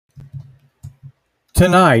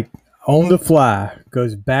Tonight, On the Fly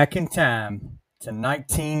goes back in time to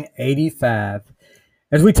 1985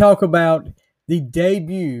 as we talk about the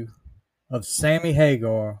debut of Sammy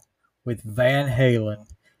Hagar with Van Halen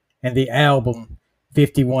and the album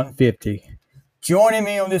 5150. Joining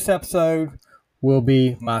me on this episode will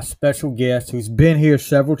be my special guest who's been here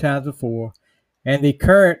several times before and the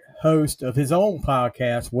current host of his own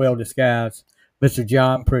podcast, Well Disguised, Mr.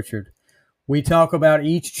 John Pritchard. We talk about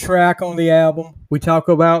each track on the album. We talk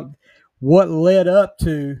about what led up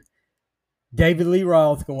to David Lee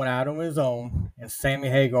Roth going out on his own and Sammy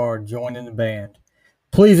Hagar joining the band.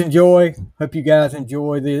 Please enjoy. Hope you guys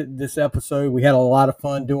enjoy this episode. We had a lot of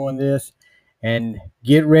fun doing this. And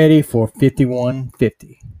get ready for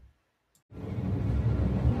 5150.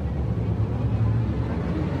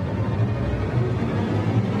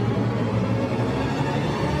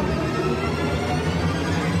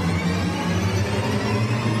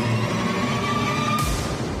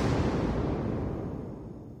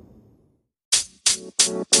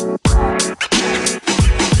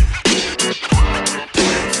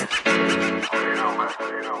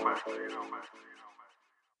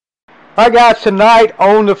 All right, guys, tonight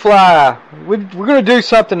on the fly, we're going to do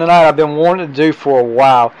something tonight I've been wanting to do for a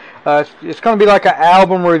while. It's going to be like an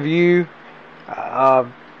album review.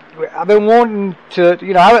 I've been wanting to,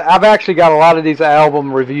 I've actually got a lot of these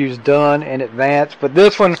album reviews done in advance, but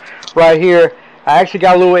this one right here, I actually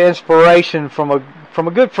got a little inspiration from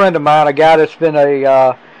a good friend of mine, a guy that's been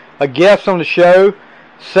a guest on the show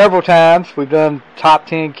several times. We've done Top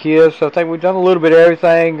 10 Kiss, so I think we've done a little bit of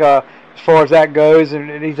everything. As far as that goes,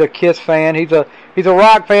 and he's a Kiss fan, he's a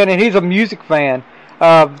rock fan, and he's a music fan.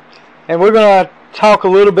 And we're going to talk a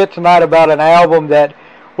little bit tonight about an album that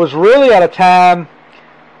was really at a time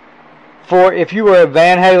for, if you were a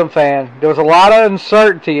Van Halen fan, there was a lot of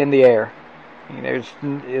uncertainty in the air.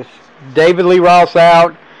 It's David Lee Roth's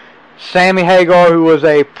out, Sammy Hagar, who was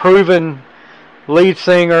a proven lead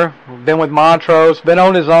singer, been with Montrose, been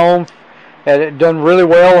on his own, and done really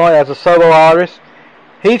well as a solo artist.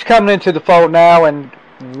 He's coming into the fold now, and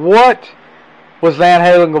what was Van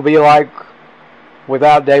Halen going to be like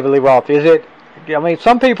without David Lee Roth?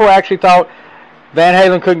 Some people actually thought Van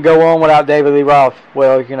Halen couldn't go on without David Lee Roth.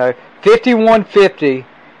 Well, 5150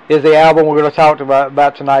 is the album we're going to talk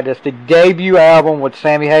about tonight. It's the debut album with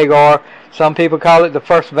Sammy Hagar. Some people call it the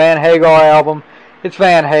first Van Hagar album. It's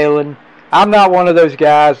Van Halen. I'm not one of those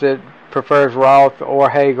guys that prefers Roth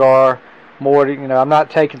or Hagar more. I'm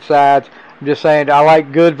not taking sides. I'm just saying I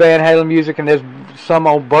like good Van Halen music, and there's some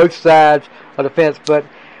on both sides of the fence. But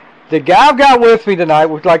the guy I've got with me tonight,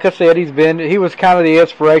 like I said, he was kind of the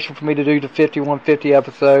inspiration for me to do the 5150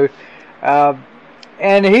 episode.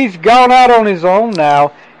 And he's gone out on his own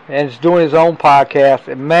now, and is doing his own podcast.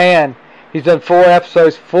 And man, he's done 4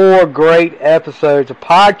 episodes, 4 great episodes. The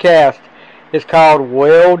podcast is called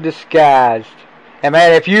Well Disguised. And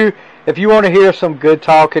man, if you want to hear some good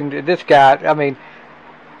talking, this guy,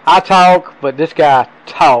 I talk, but this guy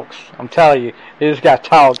talks. I'm telling you, this guy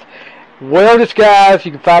talks. Well Disguised,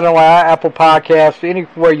 you can find it on Apple Podcasts,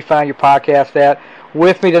 anywhere you find your podcast at.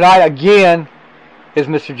 With me tonight, again, is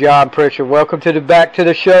Mr. John Pritchard. Welcome back to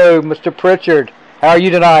the show, Mr. Pritchard. How are you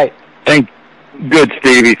tonight? Good,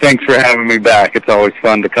 Stevie. Thanks for having me back. It's always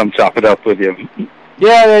fun to come chop it up with you.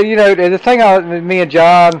 Yeah, the thing, me and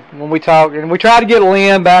John, when we talk, and we tried to get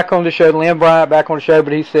Lynn back on the show, Lynn Bryant back on the show,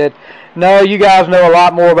 but he said, no, you guys know a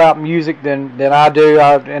lot more about music than I do.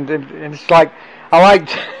 And it's like, I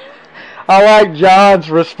like John's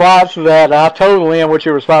response to that. I told Lynn what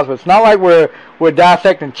your response was. It's not like we're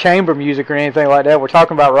dissecting chamber music or anything like that. We're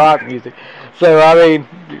talking about rock music. So,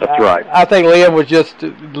 that's right. I think Lynn just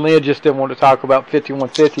didn't want to talk about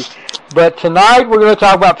 5150. But tonight we're going to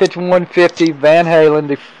talk about 5150, Van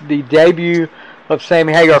Halen, the debut of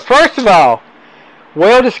Sammy Hagar. First of all,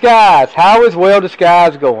 Well Disguised. How is Well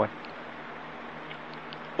Disguised going?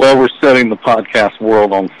 Well, we're setting the podcast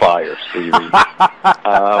world on fire, Stevie.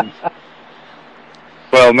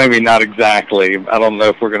 Well, maybe not exactly. I don't know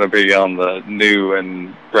if we're going to be on the new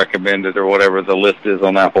and recommended or whatever the list is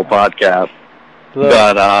on Apple Podcasts.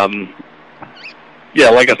 But, yeah,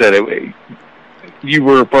 like I said, you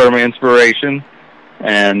were part of my inspiration.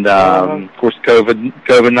 And, of course,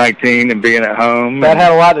 COVID-19 and being at home. That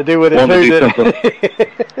had a lot to do with it,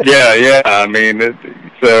 too,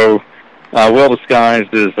 Yeah, Well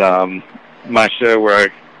Disguised is my show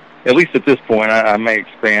where at least at this point, I may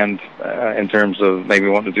expand in terms of maybe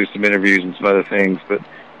wanting to do some interviews and some other things, but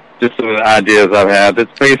just some of the ideas I've had.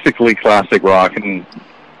 It's basically classic rock, and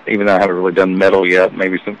even though I haven't really done metal yet,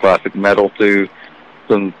 maybe some classic metal too,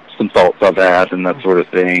 some thoughts I've had and that sort of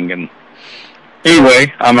thing. And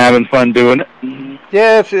Anyway, I'm having fun doing it.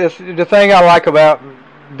 Yeah, it's the thing I like about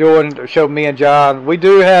doing the show. Me and John, we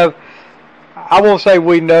do have. I won't say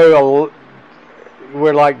we know.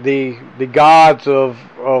 We're like the gods of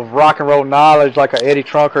rock and roll knowledge, like a Eddie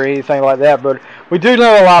Trunk or anything like that. But we do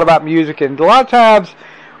know a lot about music, and a lot of times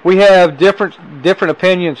we have different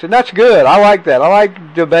opinions, and that's good. I like that. I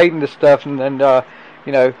like debating this stuff, and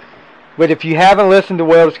you know. But if you haven't listened to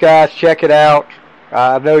Welded Skies, check it out.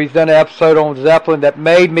 I know he's done an episode on Zeppelin that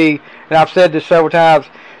made me, and I've said this several times,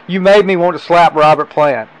 you made me want to slap Robert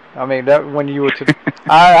Plant. I mean, that when you were,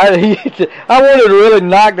 I wanted to really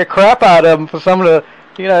knock the crap out of him for some of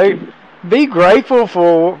the, be grateful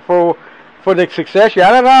for the success you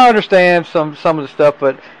have. I understand some of the stuff,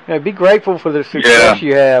 but be grateful for the success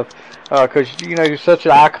you have, because you're such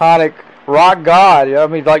an iconic rock god. I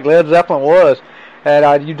mean, like Led Zeppelin was,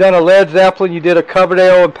 and you've done a Led Zeppelin, you did a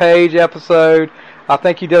Coverdale and Page episode. I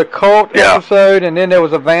think you did a Cult episode, and then there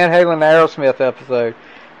was a Van Halen and Aerosmith episode.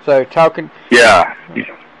 So talking. Yeah.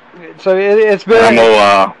 So it's been.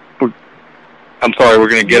 I'm sorry. We're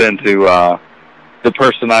going to get into the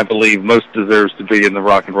person I believe most deserves to be in the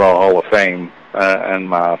Rock and Roll Hall of Fame, and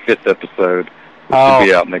my 5th episode, which will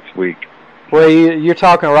be out next week. Well, you're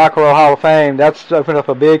talking Rock and Roll Hall of Fame. That's opened up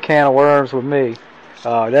a big can of worms with me.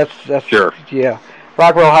 That's sure. Yeah,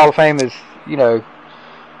 Rock and Roll Hall of Fame is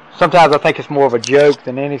sometimes I think it's more of a joke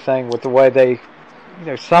than anything with the way they,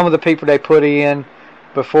 some of the people they put in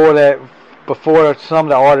before some of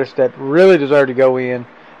the artists that really deserve to go in.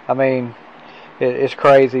 I mean, it's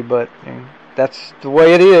crazy, but that's the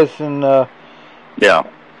way it is. And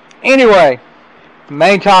Anyway, the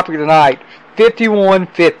main topic tonight,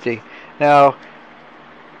 5150. Now,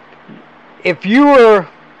 if you were,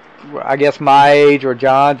 I guess, my age or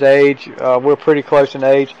John's age, we're pretty close in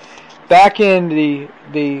age. Back in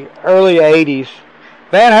the early 80s,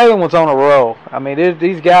 Van Halen was on a roll. I mean,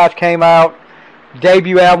 these guys came out,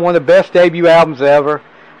 debut album, one of the best debut albums ever.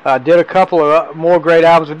 Did a couple of more great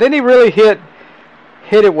albums, but then he really hit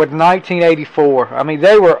it with 1984. I mean,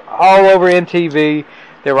 they were all over MTV.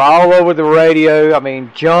 They were all over the radio. I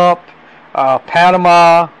mean, Jump,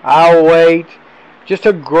 Panama, I'll Wait. Just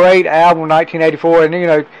a great album, 1984. And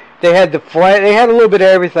they had they had a little bit of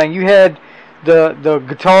everything. You had the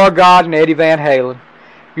guitar god in Eddie Van Halen.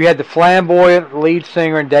 You had the flamboyant lead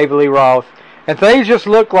singer in David Lee Roth. And things just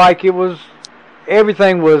looked like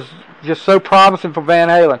everything was just so promising for Van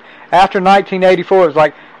Halen. After 1984, it was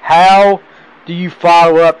like, how do you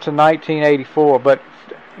follow up to 1984? But,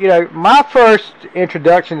 my first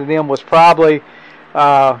introduction to them was probably,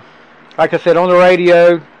 like I said, on the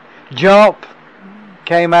radio. Jump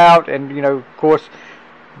came out and, of course,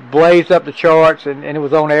 blazed up the charts, and it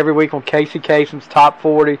was on every week on Casey Kasem's Top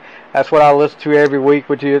 40. That's what I listen to every week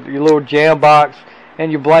with your little jam box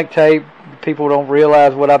and your blank tape. People don't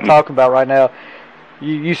realize what I'm talking about right now.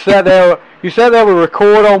 You sat there with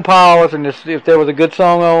record on pause, and if there was a good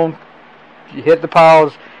song on, you hit the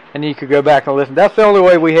pause, and you could go back and listen. That's the only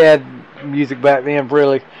way we had music back then,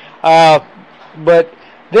 really. But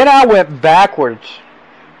then I went backwards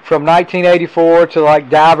from 1984 to like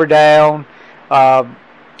Diver Down,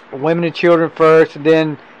 Women and Children First, and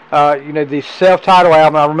then the self-titled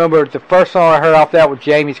album. I remember the first song I heard off that was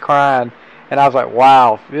Jamie's Crying, and I was like,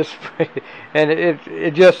 wow, this. And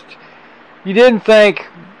it just, you didn't think,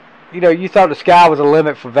 you thought the sky was the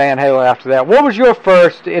limit for Van Halen after that. What was your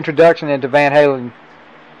first introduction into Van Halen?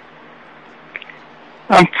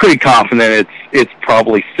 I'm pretty confident it's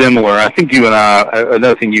probably similar. I think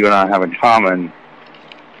another thing you and I have in common,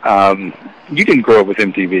 you didn't grow up with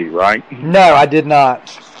MTV, right? No, I did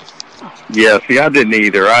not. Yeah, see, I didn't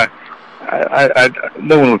either. I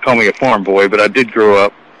no one would call me a farm boy, but I did grow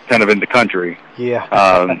up kind of in the country.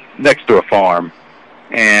 Yeah. Next to a farm.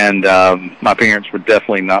 And my parents would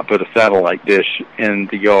definitely not put a satellite dish in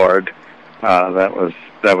the yard. That was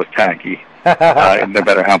tacky. No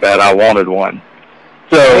matter how bad I wanted one.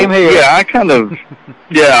 So yeah, I kind of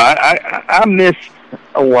I missed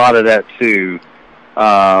a lot of that too.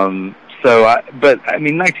 But I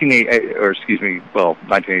mean,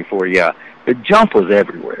 1984, yeah. But Jump was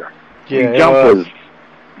everywhere. Yeah, I mean, Jump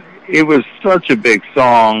was such a big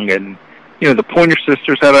song, and the Pointer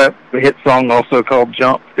Sisters had a hit song also called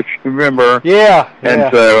Jump, if you remember. Yeah.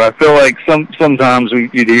 And so I feel like sometimes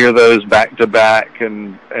you'd hear those back to back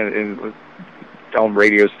and on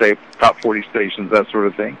radio top 40 stations, that sort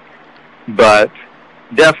of thing. But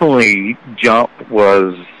definitely Jump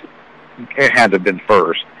it had to have been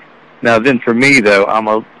first. Now then, for me though, I'm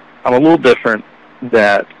a little different.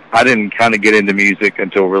 That I didn't kind of get into music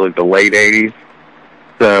until really the late 80s.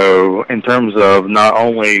 So in terms of not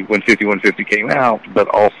only when 5150 came out, but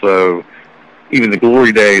also even the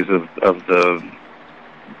glory days of the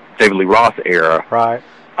David Lee Roth era. Right.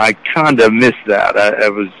 I kind of missed that.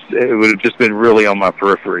 It would have just been really on my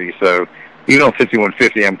periphery. So even on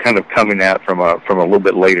 5150, I'm kind of coming at from a little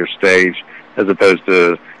bit later stage, as opposed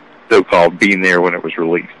to so-called being there when it was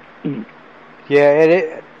released.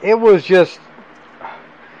 Yeah, it was just.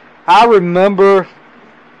 I remember.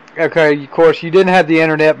 Okay, of course, you didn't have the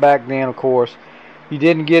internet back then. Of course, you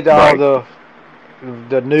didn't get all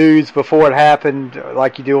the news before it happened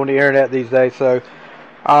like you do on the internet these days. So,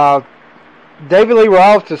 David Lee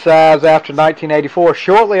Roth decides after 1984,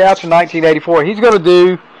 shortly after 1984, he's going to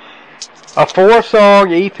do a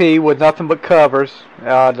 4-song EP with nothing but covers.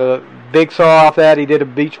 The big song off that, he did a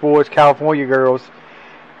Beach Boys, California Girls.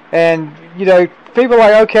 And, you know, people are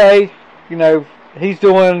like, okay, you know, he's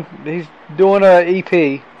doing a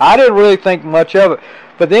EP. I didn't really think much of it.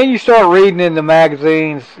 But then you start reading in the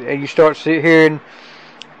magazines and you start hearing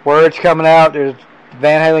words coming out. There's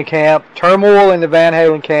Van Halen camp, turmoil in the Van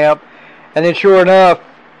Halen camp. And then sure enough,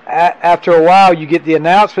 after a while, you get the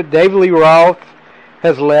announcement David Lee Roth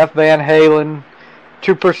has left Van Halen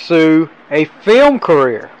to pursue a film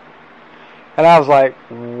career. And I was like,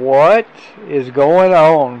 what is going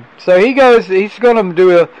on? So he's going to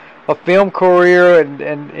do a film career,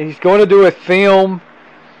 and he's going to do a film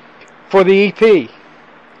for the EP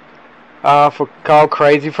called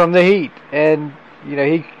Crazy from the Heat. And, you know,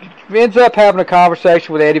 he ends up having a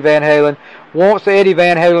conversation with Eddie Van Halen, wants Eddie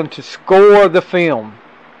Van Halen to score the film.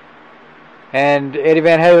 And Eddie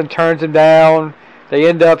Van Halen turns him down. They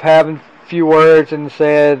end up having a few words and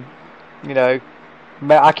said, you know,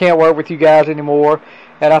 I can't work with you guys anymore.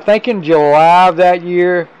 And I think in July of that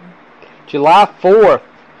year, July 4th,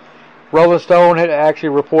 Rolling Stone had actually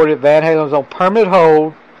reported Van Halen was on permanent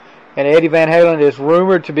hold, and Eddie Van Halen is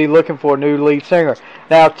rumored to be looking for a new lead singer.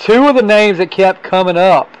 Now, two of the names that kept coming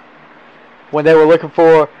up when they were looking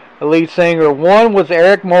for a lead singer, one was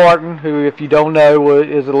Eric Martin, who, if you don't know,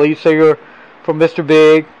 is the lead singer from Mr.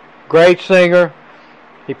 Big. Great singer.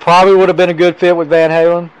 He probably would have been a good fit with Van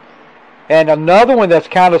Halen. And another one that's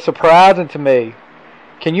kind of surprising to me.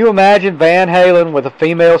 Can you imagine Van Halen with a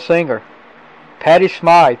female singer? Patti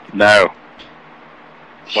Smythe. No.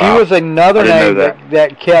 She was another name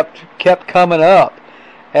that kept coming up.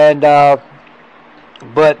 And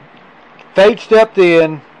but fate stepped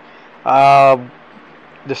in.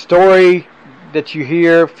 The story that you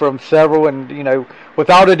hear from several, and you know, with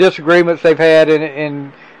all the disagreements they've had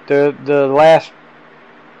in the last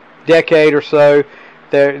decade or so,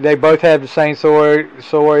 they both have the same story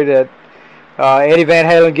that Eddie Van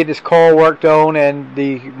Halen get his car worked on, and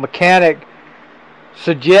the mechanic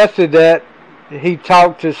suggested that he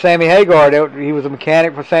talked to Sammy Hagar. He was a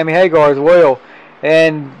mechanic for Sammy Hagar as well,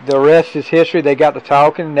 and the rest is history. They got to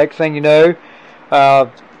talking. Next thing you know,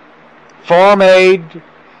 Farm Aid,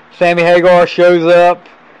 Sammy Hagar shows up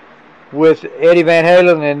with Eddie Van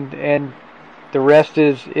Halen, and the rest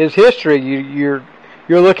is history. You're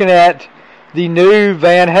looking at the new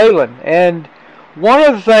Van Halen, and one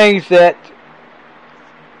of the things that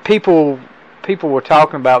people were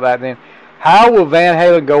talking about back then, how will Van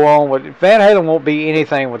Halen go on with Van Halen? Won't be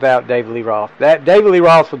anything without David Lee Roth. That David Lee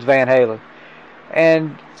Roth was Van Halen,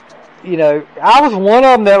 and you know, I was one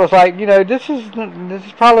of them that was like, you know, this is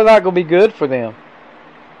probably not going to be good for them.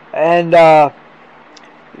 And of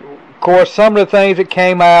course, some of the things that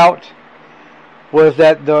came out was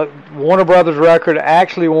that the Warner Brothers record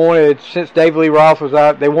actually wanted, since David Lee Roth was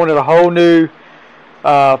out, they wanted a whole new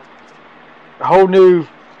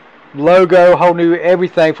logo, whole new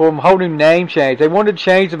everything for them, whole new name change. They wanted to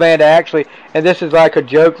change the band actually, and this is like a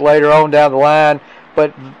joke later on down the line,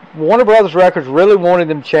 but Warner Brothers Records really wanted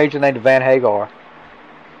them to change the name to Van Hagar.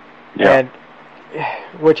 Yeah. And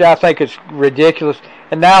which I think is ridiculous.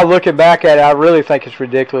 And now looking back at it, I really think it's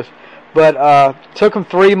ridiculous. But took them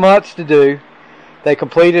 3 months to do. They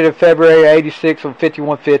completed in February '86 on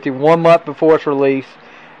 5150, 1 month before its release.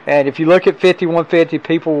 And if you look at 5150,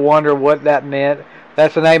 people wonder what that meant.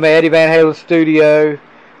 That's the name of Eddie Van Halen's studio,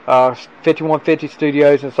 5150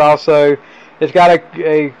 Studios. It's got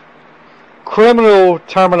a criminal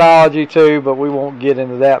terminology too, but we won't get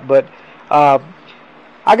into that. But I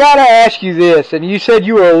gotta ask you this, and you said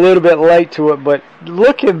you were a little bit late to it, but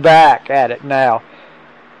looking back at it now,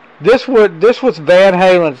 this was Van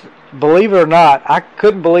Halen's. Believe it or not, I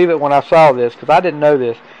couldn't believe it when I saw this because I didn't know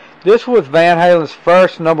this. This was Van Halen's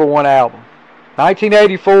first #1 album.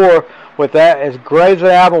 1984, with that, as great as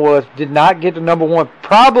the album was, did not get to #1.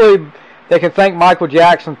 Probably they can thank Michael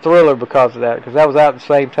Jackson Thriller because of that, because that was out at the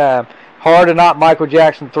same time. Hard to knock Michael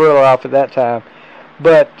Jackson Thriller off at that time.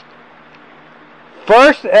 But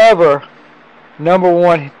first ever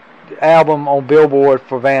 #1 album on Billboard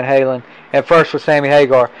for Van Halen, and first for Sammy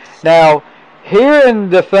Hagar. Now, hearing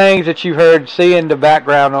the things that you heard, seeing the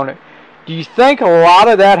background on it, do you think a lot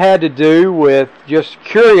of that had to do with just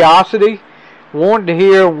curiosity, wanting to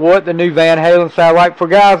hear what the new Van Halen sound like? For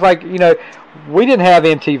guys like, we didn't have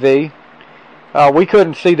MTV. We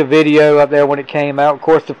couldn't see the video up there when it came out. Of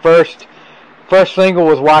course, the first single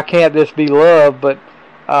was Why Can't This Be Love, but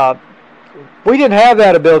we didn't have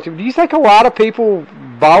that ability. Do you think a lot of people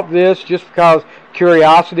bought this just because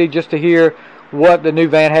curiosity, just to hear what the new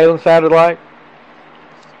Van Halen sounded like?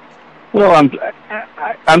 Well,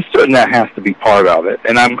 I'm certain that has to be part of it,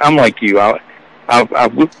 and I'm like you.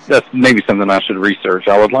 That's maybe something I should research.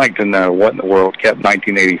 I would like to know what in the world kept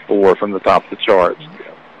 1984 from the top of the charts.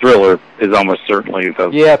 Thriller is almost certainly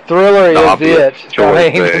the Thriller is it.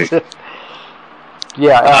 Choice.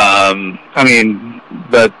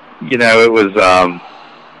 But it was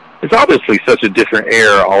it's obviously such a different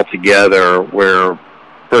era altogether. Where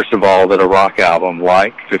first of all, that a rock album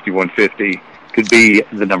like 5150 could be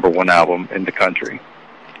the #1 album in the country.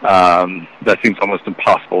 That seems almost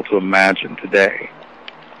impossible to imagine today.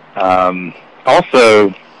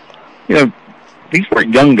 Also, these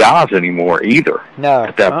weren't young guys anymore either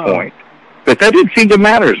at that point. But that didn't seem to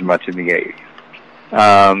matter as much in the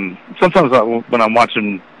 80s. Sometimes when I'm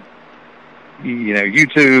watching,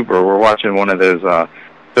 YouTube, or we're watching one of those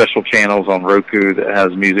special channels on Roku that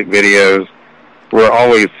has music videos, we're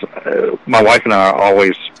always, my wife and I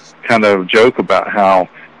always kind of joke about how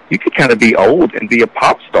you could kind of be old and be a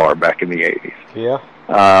pop star back in the 80s. Yeah.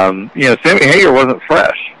 Sammy Hagar wasn't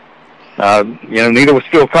fresh. Neither was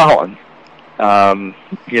Phil Collins.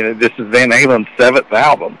 This is Van Halen's 7th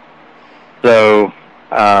album. So,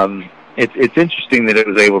 it's interesting that it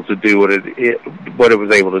was able to do what it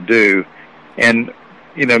was able to do. And,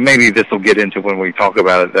 maybe this will get into when we talk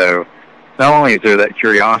about it, though. Not only is there that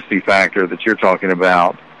curiosity factor that you're talking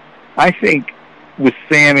about, I think with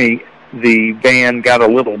Sammy, the band got a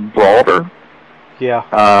little broader. Yeah.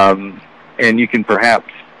 And you can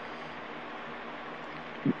perhaps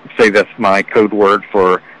say that's my code word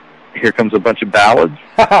for here comes a bunch of ballads.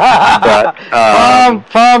 But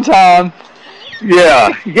prom time.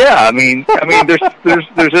 Yeah. I mean, there's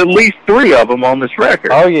at least 3 of them on this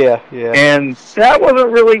record. Oh yeah. And that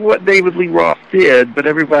wasn't really what David Lee Roth did, but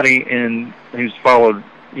everybody who's followed,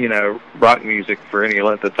 rock music for any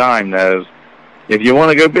length of time knows if you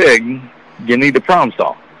want to go big, you need the prom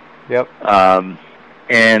song. Yep.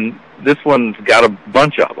 And this one's got a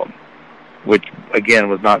bunch of them, which again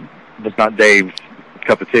was not Dave's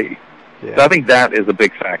cup of tea. Yeah. So I think that is a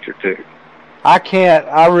big factor too.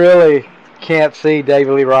 I really can't see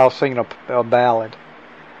David Lee Roth singing a ballad.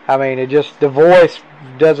 I mean, the voice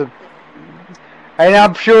doesn't, and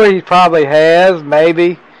I'm sure he probably has,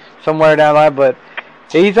 maybe, somewhere down the line, but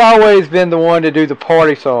he's always been the one to do the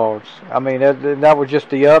party songs. I mean, that was just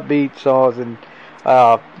the upbeat songs, and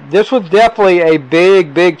this was definitely a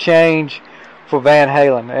big change for Van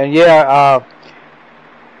Halen. And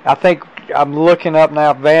I think I'm looking up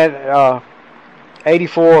now,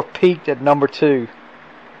 84 peaked at #2.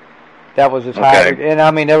 That was his high. And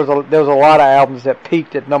I mean, there was a lot of albums that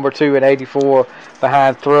peaked at #2 in '84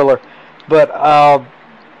 behind Thriller, but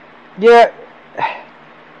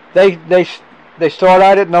they start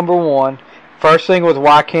out at #1. First single was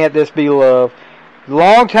Why Can't This Be Love.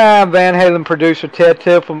 Longtime Van Halen producer Ted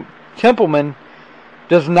Templeman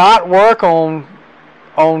does not work on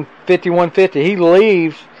 5150. He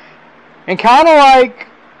leaves, and kind of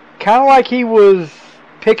like he was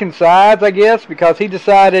picking sides, I guess, because he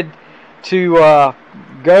decided to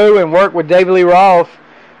go and work with David Lee Roth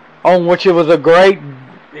on which it was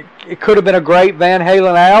it could have been a great Van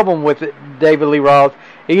Halen album with David Lee Roth,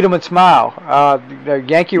 Eat 'Em and Smile.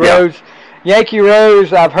 Yankee Rose. Yankee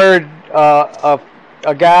Rose, I've heard a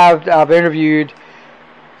guy I've interviewed,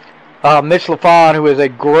 Mitch LaFon, who is a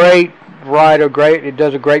great writer, he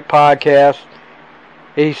does a great podcast.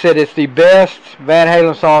 He said it's the best Van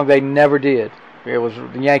Halen song they never did. It was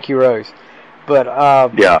Yankee Rose. But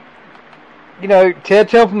Ted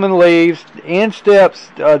Templeman leaves. In steps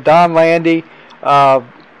Don Landy,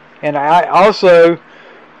 and I also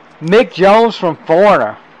Mick Jones from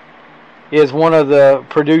Foreigner is one of the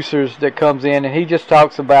producers that comes in, and he just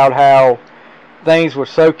talks about how things were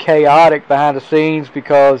so chaotic behind the scenes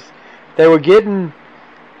because they were getting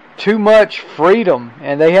too much freedom,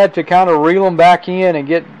 and they had to kind of reel them back in and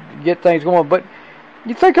get things going. But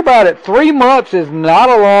you think about it, 3 months is not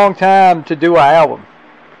a long time to do an album.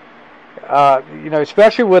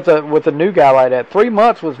 Especially with a new guy like that. 3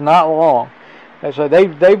 months was not long. And so they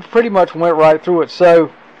pretty much went right through it.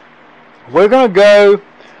 So we're going to go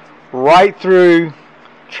right through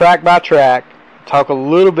track by track, talk a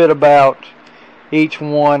little bit about each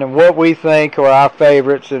one and what we think are our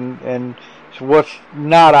favorites and what's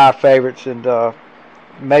not our favorites. And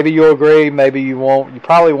maybe you'll agree, maybe you won't. You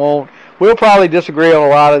probably won't. We'll probably disagree on a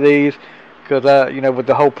lot of these because, with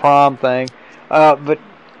the whole prom thing. But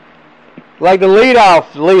like the lead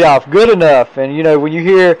off, Good Enough. And, when you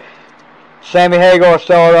hear Sammy Hagar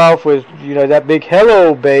start off with, that big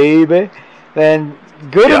hello, baby, then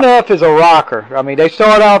Good Enough is a rocker. I mean, they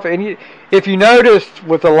start off, and if you noticed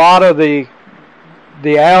with a lot of the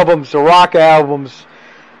albums, the rock albums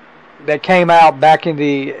that came out back in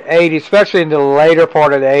the 80s, especially in the later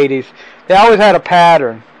part of the 80s, they always had a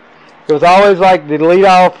pattern. It was always like the lead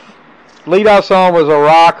off song was a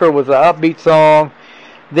rocker, was an upbeat song.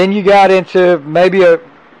 Then you got into maybe a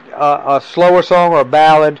slower song or a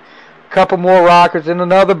ballad, a couple more rockers, and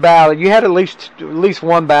another ballad. You had at least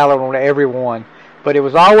one ballad on every one, but it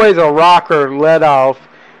was always a rocker led off,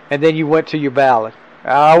 and then you went to your ballad.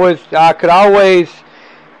 I could always,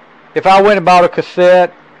 if I went and bought a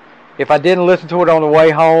cassette, if I didn't listen to it on the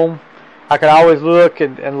way home, I could always look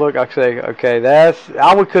and look. I could say, okay,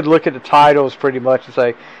 I could look at the titles pretty much and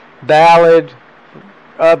say, ballad,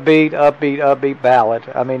 upbeat ballad.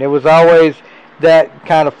 I mean, it was always that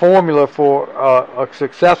kind of formula for a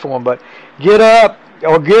successful one. But Good Enough,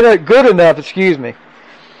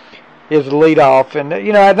 is the lead off, and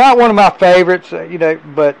not one of my favorites,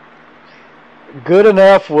 but Good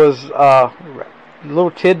Enough was a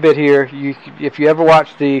little tidbit here. If you ever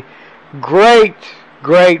watch the great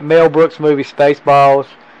Mel Brooks movie Spaceballs,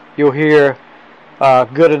 you'll hear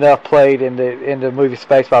Good Enough played in the movie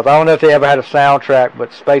Spaceballs. I don't know if they ever had a soundtrack,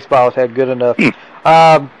 but Spaceballs had Good Enough.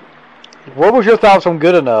 What was your thoughts on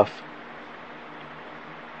Good Enough?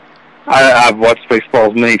 I've watched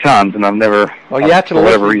Spaceballs many times, and I've never, for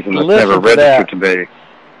whatever reason, it's never registered to me.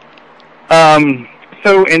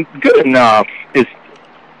 So, in Good Enough,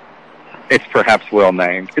 it's perhaps well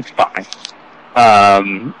named. It's fine.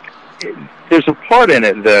 There's a part in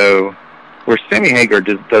it, though, where Sammy Hagar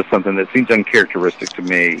just does something that seems uncharacteristic to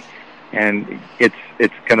me, and it's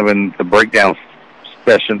kind of in the breakdown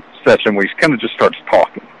session where he kind of just starts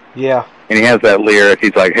talking. Yeah. And he has that lyric.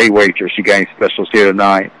 He's like, "Hey waitress, you got any specials here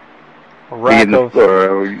tonight?" Rack of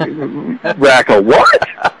what?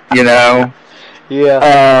 Yeah.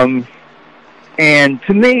 And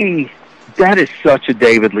to me, that is such a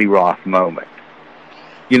David Lee Roth moment.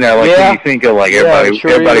 When you think of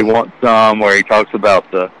everybody wants some, where he talks about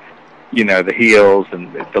the heels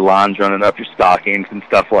and the lines running up your stockings and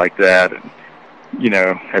stuff like that. And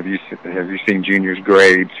have you seen Junior's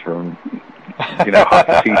grades from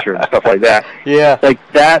hot t-shirt and stuff like that? Yeah. Like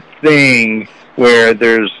that thing where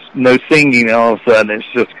there's no singing and all of a sudden it's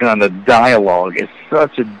just kind of dialogue. It's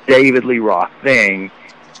such a David Lee Roth thing.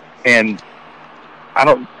 And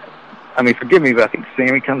forgive me, but I think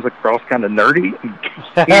Sammy comes across kind of nerdy.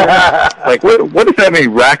 Like, what does that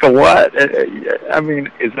mean? Rack of what? I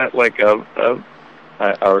mean, is that like a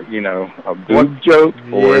boob joke?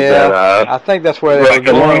 Or is that I think that's where rack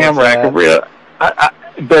of lamb, rack of rib?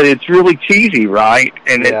 But it's really cheesy, right?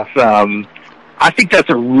 And it's, I think that's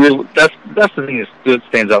that's the thing that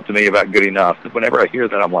stands out to me about Good Enough. Whenever I hear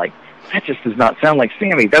that, I'm like, that just does not sound like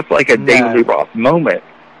Sammy. That's like a David Lee Roth moment.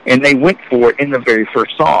 And they went for it in the very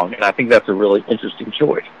first song, and I think that's a really interesting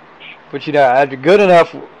choice. But Good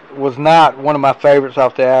Enough was not one of my favorites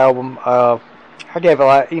off the album. I gave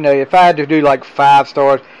it if I had to do like 5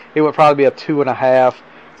 stars, it would probably be a 2.5,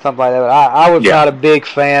 something like that. But I was not a big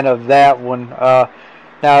fan of that one.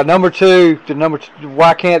 Now number two,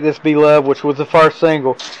 Why Can't This Be Love, which was the first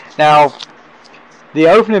single. Now the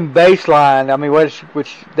opening bass line, which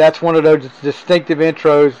that's one of those distinctive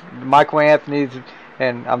intros, Michael Anthony's.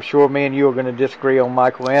 And I'm sure me and you are going to disagree on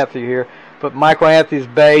Michael Anthony here, but Michael Anthony's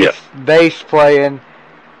bass playing,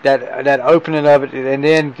 that opening of it, and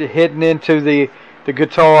then hitting into the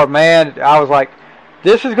guitar, man, I was like,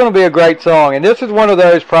 this is going to be a great song. And this is one of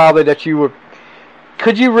those probably that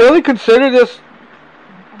could you really consider this?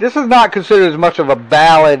 This is not considered as much of a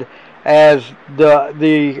ballad as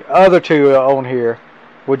the other two on here.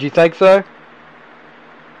 Would you think so?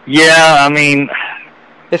 Yeah, I mean,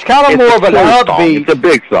 it's kind of more of an upbeat. It's a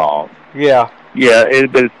big song. Yeah. Yeah,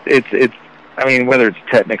 but it's. I mean, whether it's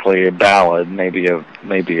technically a ballad, maybe a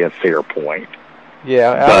fair point.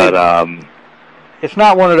 Yeah, but it's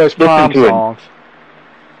not one of those prom songs.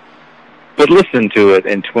 But listen to it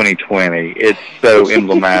in 2020. It's so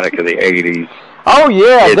emblematic of the 80s. Oh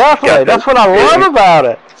yeah, definitely. That's what I love about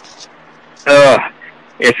it.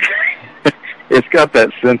 it's got that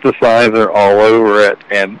synthesizer all over it.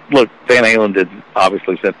 And look, Van Halen did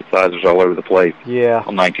obviously synthesizers all over the place. Yeah.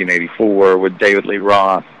 On 1984 with David Lee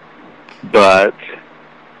Roth, but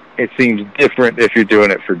it seems different if you're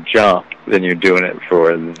doing it for Jump than you're doing it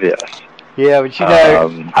for this. Yeah, but you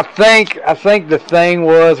know, I think the thing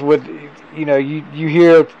was with, you know, you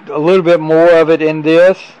hear a little bit more of it in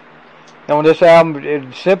this. And on this album,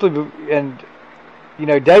 it simply, and you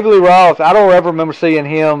know, David Lee Roth, I don't ever remember seeing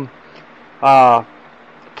him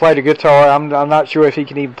play the guitar. I'm not sure if he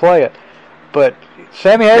can even play it. But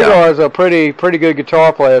Sammy Hagar is a pretty good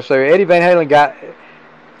guitar player. So Eddie Van Halen got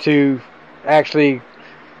to actually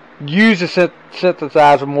use the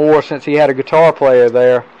synthesizer more since he had a guitar player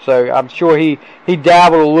there. So I'm sure he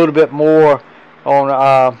dabbled a little bit more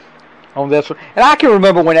on this one. And I can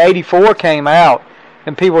remember when '84 came out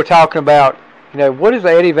and people were talking about, you know, what is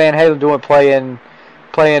Eddie Van Halen doing playing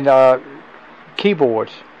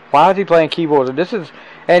keyboards? Why is he playing keyboards?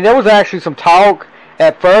 And there was actually some talk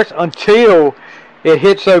at first until it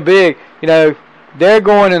hit so big. You know, they're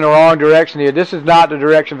going in the wrong direction here. This is not the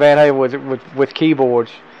direction Van Halen was with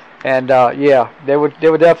keyboards. And yeah, they were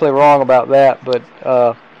definitely wrong about that. But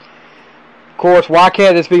of course, Why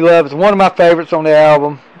Can't This Be Love is one of my favorites on the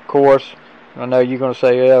album. Of course, I know you're going to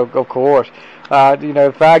say, yeah, of course. You know,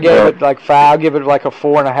 if I gave it like 5, I'll give it like a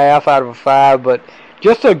 4.5 out of a 5. But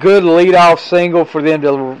just a good lead-off single for them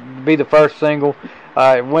to be the first single.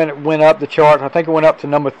 It went up the charts. I think it went up to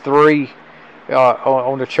number 3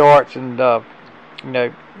 on the charts. And you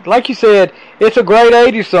know, like you said, it's a great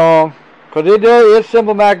 '80s song because it's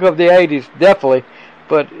symbolic of the '80s, definitely.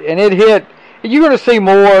 And it hit. You're going to see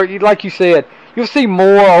more, like you said. You'll see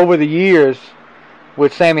more over the years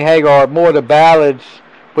with Sammy Hagar, more of the ballads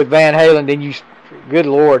with Van Halen than you. Good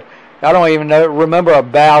Lord, I don't even remember a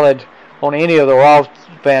ballad on any of the Roth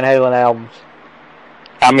Van Halen albums.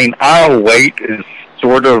 I mean, I'll Wait is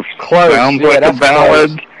sort of close. Sounds like a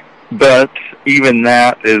ballad, but even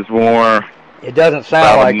that is more. It doesn't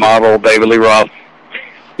sound like a model David Lee Roth,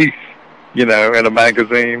 you know, in a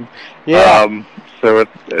magazine. Yeah. So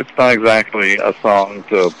it's not exactly a song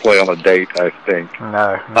to play on a date, I think.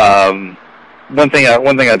 No. One thing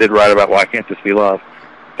I did write about Why Can't This Be Love,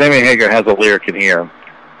 Sammy Hagar has a lyric in here.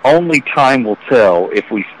 Only time will tell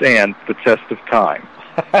if we stand the test of time.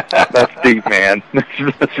 That's deep, man.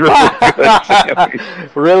 That's really good, Sammy.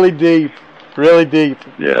 Really deep. Really deep.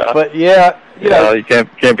 Yeah. But yeah, you know, you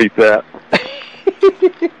can't beat that.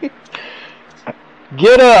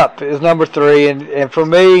 Get Up is number 3, and for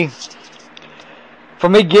me,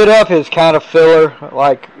 Get Up is kind of filler,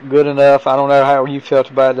 like Good Enough. I don't know how you felt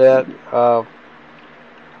about that.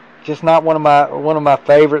 Just not one of my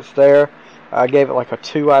favorites there. I gave it like a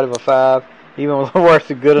 2 out of a 5, even worse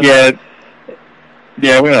than Good Enough.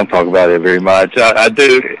 Yeah, we don't talk about it very much. I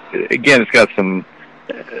do. Again, it's got some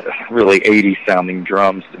really 80s sounding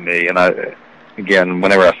drums to me, and again,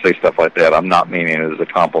 whenever I say stuff like that, I'm not meaning it as a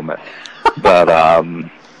compliment. But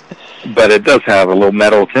it does have a little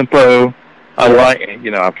metal tempo. I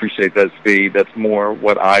appreciate that speed. That's more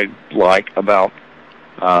what I like about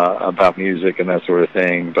music and that sort of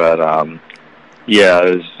thing. But I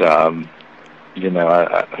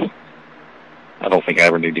don't think I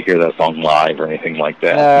ever need to hear that song live or anything like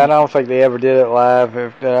that. No, I don't think they ever did it live,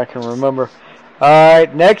 that I can remember. All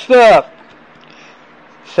right, next up,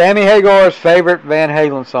 Sammy Hagar's favorite Van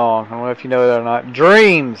Halen song. I don't know if you know that or not.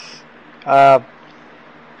 Dreams. I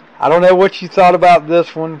don't know what you thought about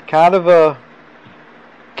this one. Kind of a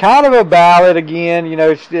ballad again. You know,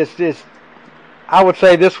 it's I would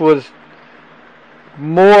say this was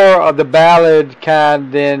more of the ballad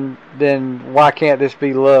kind than Why Can't This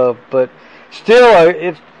Be Love, but still,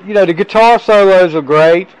 it's, you know, the guitar solos are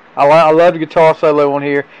great. I love the guitar solo on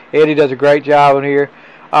here. Eddie does a great job on here.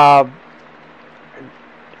 I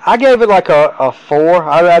gave it like a 4.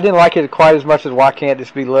 I didn't like it quite as much as Why Can't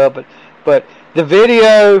This Be Love, but the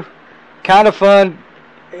video, kind of fun.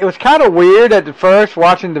 It was kind of weird at the first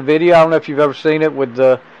watching the video. I don't know if you've ever seen it with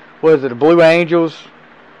the Blue Angels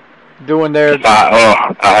doing their.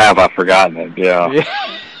 I have. I've forgotten it. Yeah.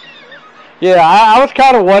 Yeah. I was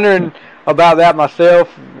kind of wondering about that myself.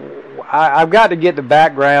 I've got to get the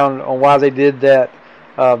background on why they did that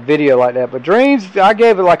video like that. But Dreams, I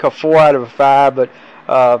gave it like a 4 out of a 5, but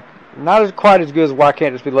not quite as good as Why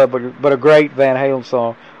Can't This Be Love, but a great Van Halen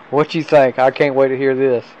song. What you think? I can't wait to hear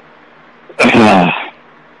this.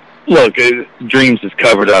 Look, Dreams is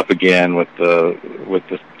covered up again with the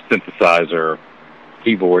synthesizer,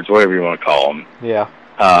 keyboards, whatever you want to call them. Yeah.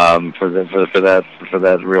 For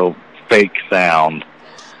that real fake sound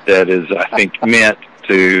that is, I think, meant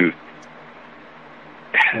to.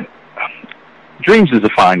 Dreams is a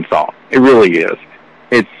fine song. It really is.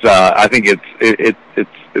 It's I think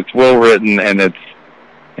it's well written, and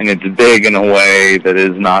it's big in a way that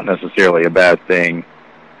is not necessarily a bad thing.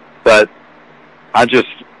 But I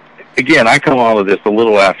come on with this a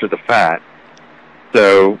little after the fact.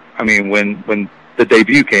 So I mean, when the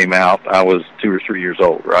debut came out, I was 2 or 3 years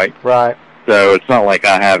old, right? Right. So it's not like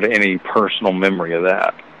I have any personal memory of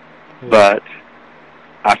that. Yeah. But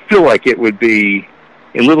I feel like it would be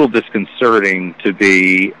a little disconcerting to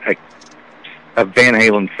be a Van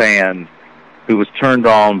Halen fan who was turned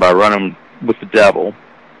on by Running with the Devil,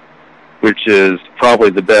 which is probably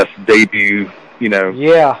the best debut,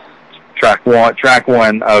 track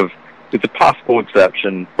one of, with the possible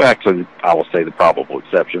exception, well, actually, I will say the probable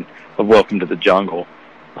exception of Welcome to the Jungle,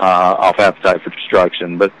 off Appetite for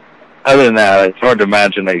Destruction. But other than that, it's hard to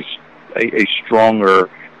imagine a stronger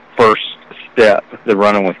first step than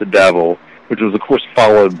Running with the Devil, which was, of course,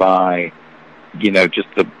 followed by, just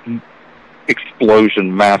the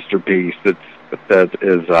explosion masterpiece that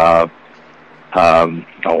is, what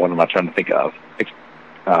am I trying to think of?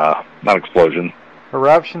 Not Explosion.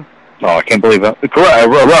 Eruption? Oh, I can't believe that. Correct,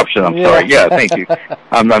 Eruption, I'm sorry. Yeah, thank you.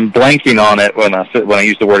 I'm blanking on it when I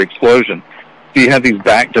use the word explosion. So you have these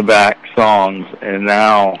back-to-back songs, and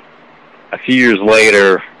now, a few years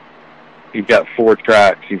later, you've got 4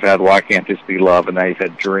 tracks. You've had Why Can't This Be Love, and now you've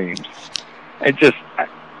had Dreams. It just,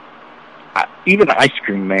 even Ice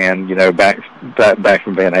Cream Man, back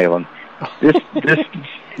from Van Halen.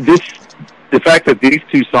 The fact that these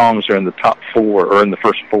 2 songs are in the top 4, or in the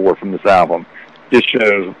first 4 from this album, just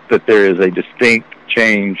shows that there is a distinct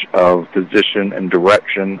change of position and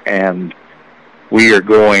direction, and we are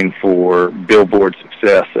going for Billboard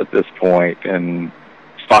success at this point, and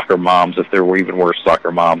soccer moms, if there were even worse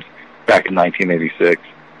soccer moms back in 1986.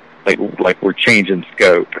 Like we're changing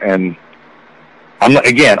scope. And I'm not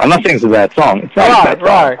saying it's a bad song. It's not a bad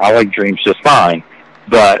song. I like Dreams just fine,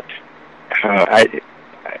 but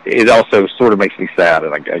it also sort of makes me sad,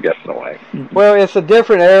 and I guess, in a way. Well, it's a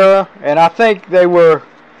different era, and I think they were,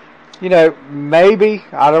 maybe,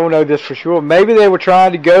 I don't know this for sure, maybe they were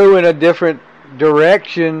trying to go in a different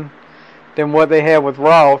direction than what they had with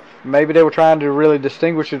Roth. Maybe they were trying to really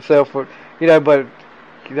distinguish itself, but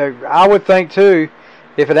I would think, too,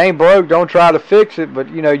 if it ain't broke, don't try to fix it, but,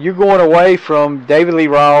 you're going away from David Lee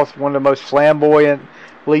Roth, one of the most flamboyant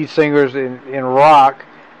lead singers in rock,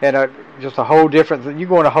 and just a whole different. You're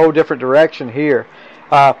going a whole different direction here.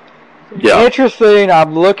 Interesting. I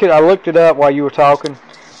looked it up while you were talking.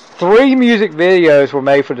 3 music videos were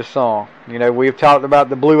made for the song. We've talked about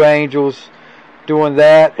the Blue Angels doing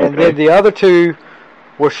that, and then the other 2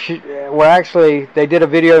 were actually, they did a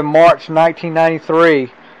video in March 1993.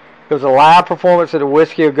 It was a live performance at the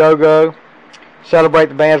Whiskey A Go Go, celebrate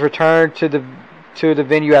the band's return to the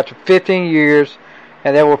venue after 15 years.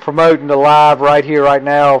 And they were promoting the live right here, right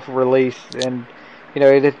now release. And,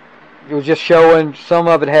 it was just showing, some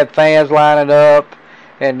of it had fans lining up,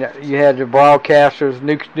 and you had the broadcasters,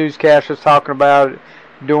 newscasters talking about it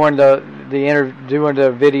during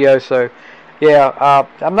the video. So, yeah,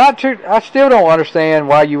 I still don't understand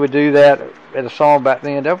why you would do that at a song back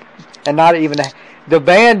then. And not even, the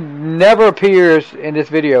band never appears in this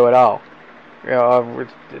video at all,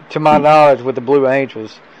 to my knowledge, with the Blue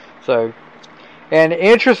Angels. So, and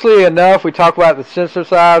interestingly enough, we talk about the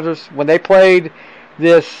synthesizers. When they played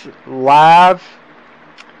this live,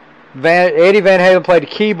 Eddie Van Halen played the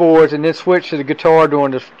keyboards and then switched to the guitar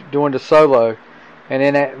during the solo, and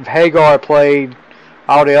then Hagar played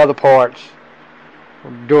all the other parts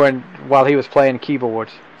while he was playing the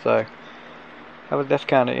keyboards. So that's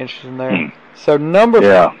kind of interesting there. So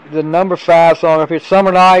the number 5 song up here,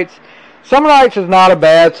 Summer Nights. Summer Nights is not a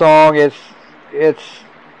bad song. It's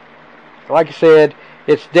like I said,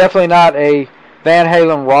 it's definitely not a Van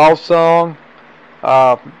Halen Raw song.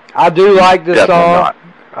 I do like this song.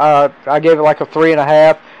 I gave it like a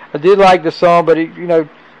 3.5. I did like the song, but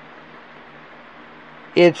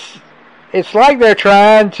it's like they're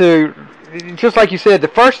trying to, just like you said, the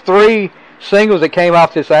first 3 singles that came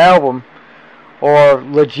off this album could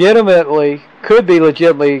be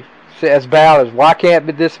legitimately as ballads. Why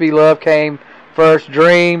Can't This Be Love came first,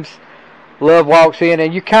 Dreams, Love Walks In,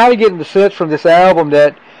 and you kind of getting the sense from this album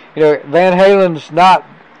that Van Halen's not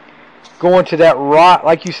going to that rock,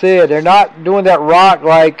 like you said. They're not doing that rock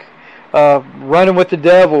like Running with the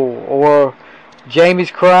Devil or Jamie's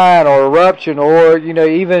Crying or Eruption, or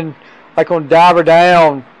even like on Diver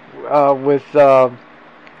Down with the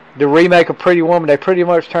remake of Pretty Woman. They pretty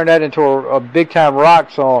much turned that into a big time rock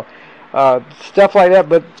song, stuff like that.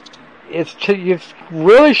 But it's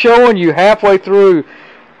really showing you halfway through,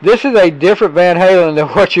 this is a different Van Halen than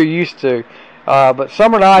what you're used to. But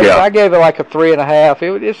Summer Nights, I gave it like a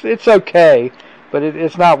 3.5. It's okay, but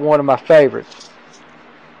it's not one of my favorites.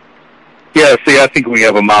 Yeah, see, I think we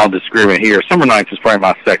have a mild disagreement here. Summer Nights is probably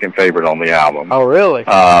my second favorite on the album. Oh, really?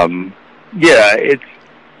 Yeah,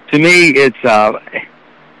 to me, it's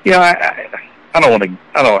you know, I don't want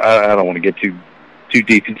to get too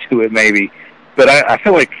deep into it, maybe, but I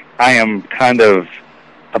feel like I am kind of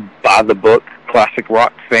a by the book classic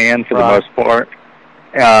rock fan for the most part.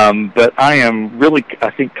 But I am really,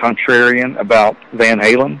 I think, contrarian about Van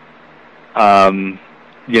Halen.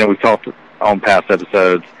 You know, we've talked on past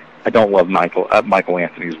episodes. I don't love Michael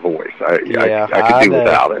Anthony's voice. I could do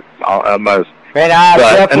without it. Most. And I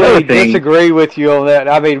definitely disagree with you on that.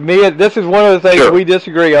 I mean, this is one of the things we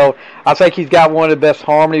disagree on. I think he's got one of the best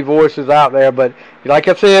harmony voices out there. But like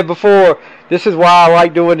I said before, this is why I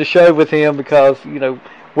like doing the show with him, because, you know,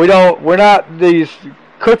 we're not these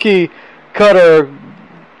cookie cutter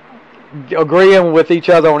agreeing with each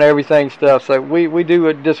other on everything stuff. So we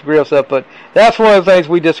do disagree on stuff, but that's one of the things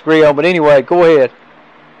we disagree on. But anyway, go ahead.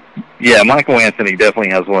 Yeah, Michael Anthony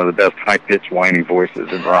definitely has one of the best high-pitched, whiny voices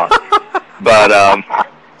in rock. But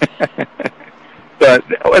but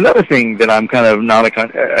another thing that I'm kind of a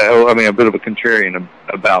bit of a contrarian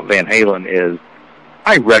about Van Halen is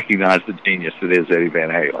I recognize the genius that is Eddie Van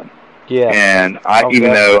Halen. Yeah. And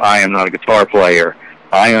even though I am not a guitar player,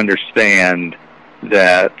 I understand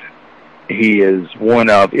that he is one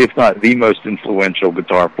of, if not the most influential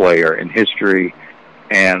guitar player in history,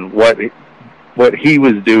 and what he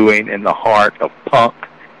was doing in the heart of punk,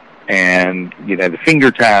 and, you know, the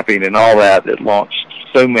finger tapping and all that launched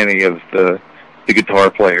so many of the guitar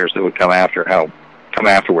players that would come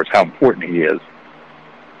afterwards, how important he is.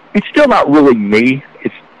 It's still not really me.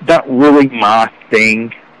 It's not really my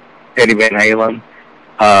thing, Eddie Van Halen.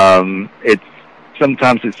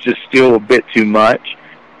 Sometimes it's just still a bit too much.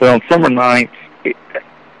 But on Summer Nights,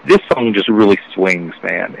 this song just really swings,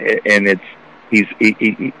 man. And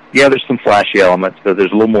there's some flashy elements, but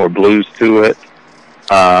there's a little more blues to it.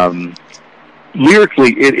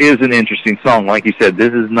 Lyrically, it is an interesting song. Like you said,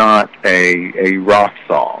 this is not a rock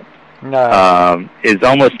song. No. It's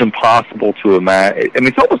almost impossible to imagine. I mean,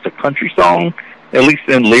 it's almost a country song, at least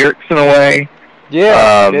in lyrics in a way.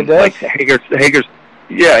 Yeah, it does. Like Hager's,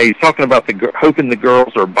 yeah, he's talking about hoping the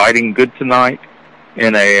girls are biting good tonight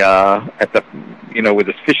in with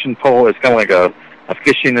his fishing pole. It's kind of like a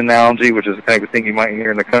fishing analogy, which is the kind of thing you might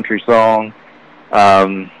hear in a country song.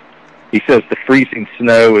 He says the freezing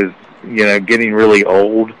snow is, you know, getting really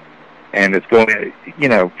old, and it's going, you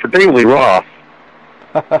know, for David Lee Roth,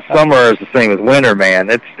 summer is the same as winter, man.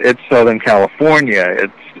 It's Southern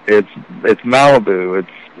California. It's Malibu.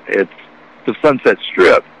 It's the Sunset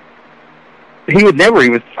Strip. He would never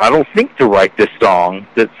even, I don't think, to write this song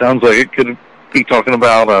that sounds like it could be talking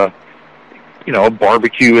about a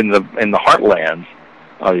barbecue in the heartlands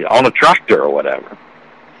on a tractor or whatever.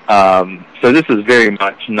 So this is very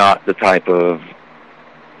much not the type of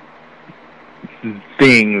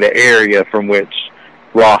thing, the area from which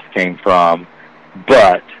Roth came from,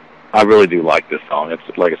 but I really do like this song. It's,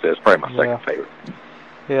 like I said, it's probably my second favorite.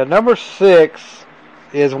 Yeah, number 6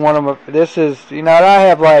 is one of my, this is, you know, I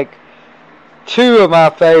have like 2 of my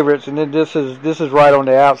favorites, and then this is right on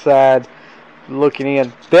the outside looking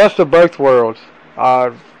in. Best of Both Worlds.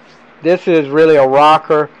 This is really a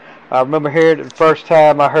rocker. I remember hearing it the first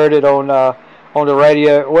time I heard it on the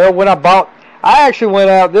radio. Well, when I actually went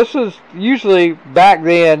out. This is usually back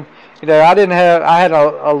then. You know, I had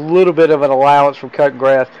a little bit of an allowance from cutting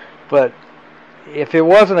grass, but if it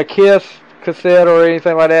wasn't a Kiss cassette or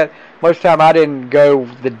anything like that, most of the time I didn't go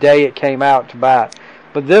the day it came out to buy it.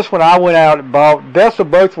 But this one I went out and bought. Best of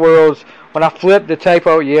Both Worlds. When I flipped the tape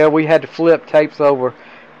over, yeah, we had to flip tapes over.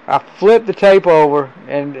 I flipped the tape over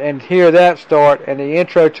and hear that start and the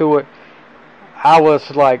intro to it. I was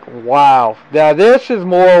like, wow. Now this is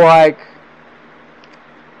more like,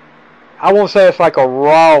 I won't say it's like a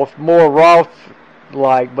more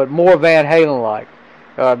Roth-like, but more Van Halen-like.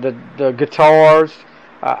 The guitars.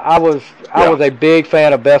 I was a big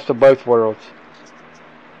fan of Best of Both Worlds.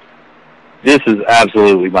 This is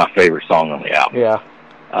absolutely my favorite song on the album. Yeah.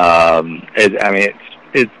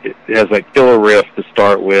 It has a killer riff to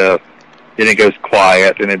start with, then it goes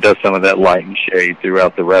quiet, and it does some of that light and shade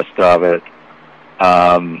throughout the rest of it.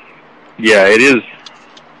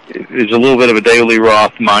 There's a little bit of a David Lee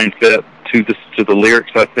Roth mindset to the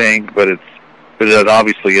lyrics, I think, but it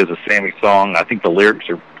obviously is a Sammy song. I think the lyrics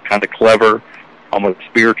are kind of clever, almost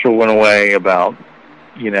spiritual in a way, about,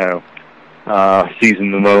 you know,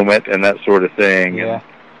 seizing the moment and that sort of thing. Yeah.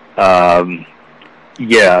 And,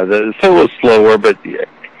 it's a little slower, but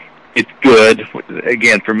it's good.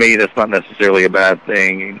 Again, for me, that's not necessarily a bad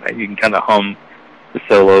thing. You can kind of hum the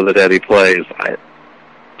solo that Eddie plays.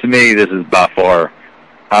 To me, this is by far.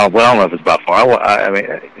 I don't know if it's by far. I mean,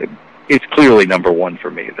 it's clearly number one for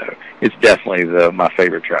me, though. It's definitely my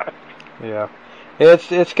favorite track. Yeah,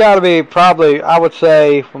 it's got to be probably. I would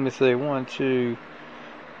say. Let me see. 1, 2.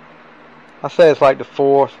 I say it's like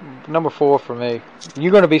number 4 for me.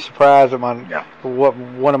 You're going to be surprised at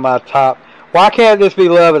one of my top. Why Can't This Be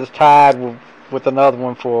Love is tied with another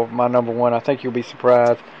one for my number 1. I think you'll be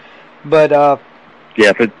surprised. But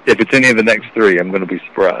yeah, if it's any of the next 3, I'm going to be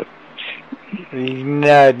surprised.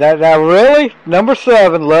 No, really, number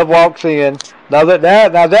 7, Love Walks In. Now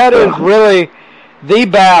that is really the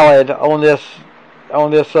ballad on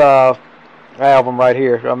this album right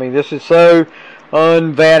here. I mean, this is so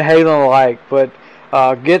un-Van Halen-like, but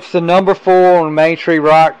gets the number 4 on Main Street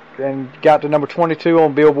Rock and got to number 22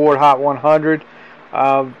 on Billboard Hot 100.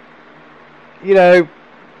 You know,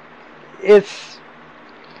 it's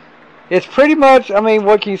pretty much, I mean,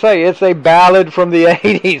 what can you say? It's a ballad from the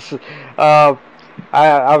 80s.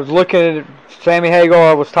 I was looking at Sammy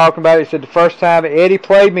Hagar was talking about it. He said the first time Eddie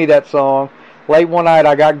played me that song, late one night,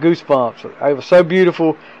 I got goosebumps. It was so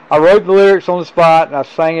beautiful. I wrote the lyrics on the spot, and I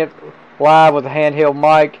sang it live with a handheld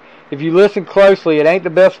mic. If you listen closely, it ain't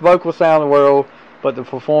the best vocal sound in the world, but the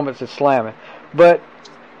performance is slamming. But,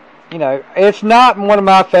 you know, it's not one of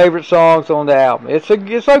my favorite songs on the album. It's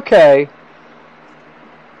okay.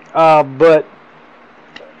 But,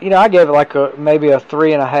 you know, I gave it like maybe a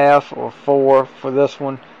 3.5 or 4 for this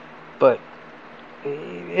one. But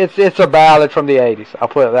it's a ballad from the 80s. I'll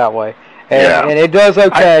put it that way. And it does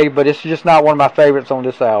okay, but it's just not one of my favorites on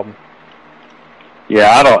this album.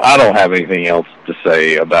 Yeah, I don't have anything else to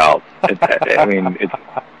say about it. I mean,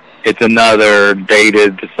 it's another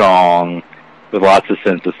dated song with lots of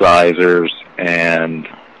synthesizers, and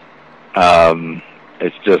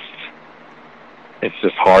it's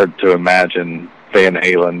just hard to imagine Van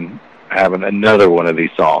Halen having another one of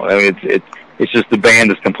these songs. I mean, it's just the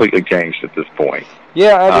band has completely changed at this point.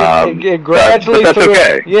 Yeah, I mean, it gradually but that's through.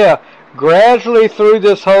 Okay. Yeah, gradually through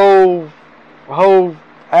this whole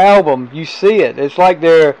album, you see it. It's like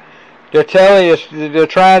they're telling you, they're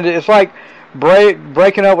trying to. It's like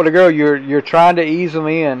breaking up with a girl. You're trying to ease them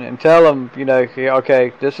in and tell them, you know,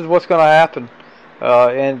 okay, this is what's going to happen,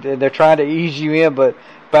 and they're trying to ease you in. But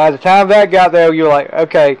by the time that got there, you're like,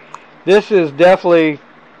 okay, this is definitely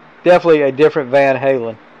a different Van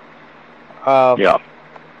Halen. Yeah.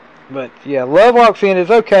 But yeah, Love Walks In is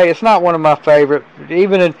okay. It's not one of my favorite.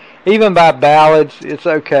 Even by ballads, it's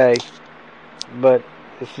okay. But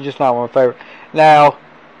it's just not one of my favorite. Now,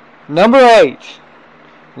 number 8.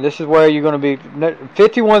 And this is where you're going to be.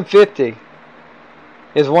 5150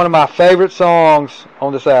 is one of my favorite songs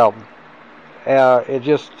on this album. It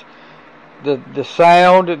just the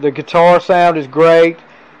sound, the guitar sound is great.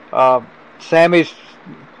 Sammy's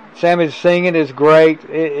singing is great.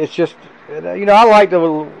 It's just, you know, I like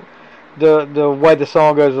the way the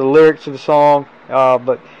song goes, the lyrics of the song.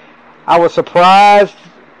 But I was surprised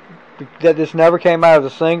that this never came out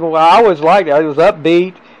as a single. I always liked it. It was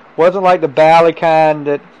upbeat. Wasn't like the ballad kind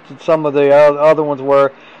that some of the other ones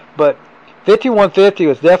were. But 5150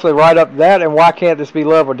 was definitely right up that, and Why Can't This Be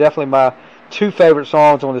Love were definitely my 2 favorite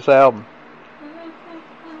songs on this album.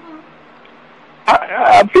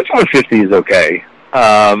 5150 is okay.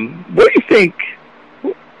 What do you think?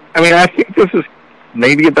 I mean, I think this is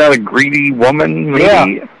maybe about a greedy woman. Maybe.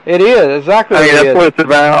 Yeah, it is exactly. I mean, that's what it's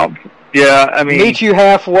about. Yeah, I mean, meet you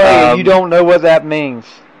halfway, and you don't know what that means.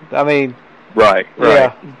 I mean, right.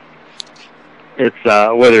 Yeah. It's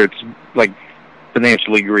whether it's like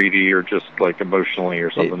financially greedy or just like emotionally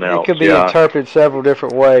or something else. It could be interpreted several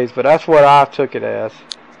different ways, but that's what I took it as.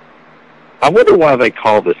 I wonder why they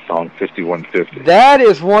call this song 5150. That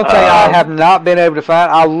is one thing I have not been able to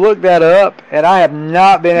find. I looked that up, and I have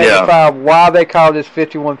not been able to find why they call this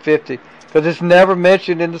 5150, because it's never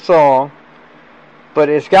mentioned in the song. But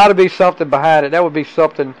it's got to be something behind it. That would be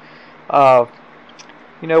something.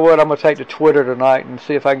 You know what? I'm going to take to Twitter tonight and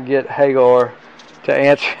see if I can get Hagar to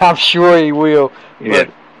answer. I'm sure he will. Yeah.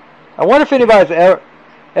 But I wonder if anybody's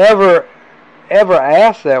ever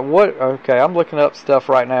asked that. What? Okay, I'm looking up stuff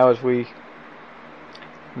right now as we.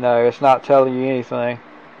 No, it's not telling you anything.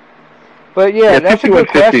 But yeah, that's a good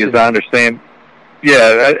question. As I understand.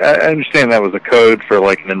 Yeah, I understand that was a code for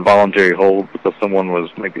like an involuntary hold because someone was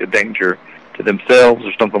maybe a danger to themselves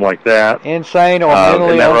or something like that. Insane or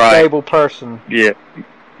mentally unstable person. Yeah.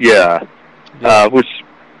 Which,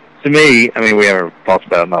 to me, I mean, we haven't talked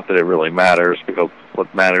about it, not that it really matters, because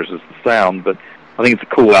what matters is the sound, but I think it's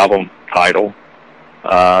a cool album title.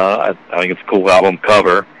 I think it's a cool album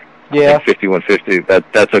cover. Yeah. I think 5150.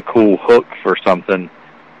 That's a cool hook for something.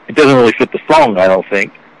 It doesn't really fit the song, I don't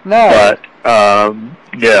think. No.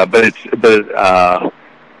 But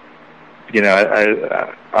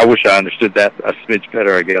I wish I understood that a smidge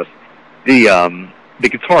better, I guess. The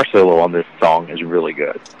guitar solo on this song is really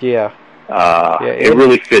good. Yeah. It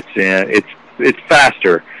really fits in. It's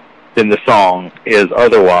faster than the song is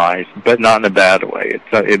otherwise, but not in a bad way.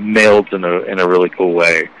 It nails in a really cool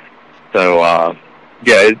way. So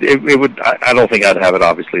it would. I don't think I'd have it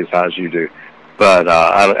obviously as high as you do, but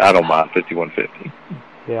I don't mind 5150.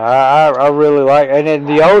 Yeah, I really like it. And then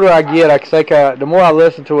the older I get, I think the more I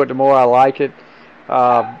listen to it, the more I like it.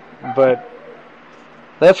 But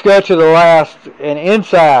let's go to the last, and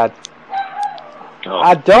Inside. Oh.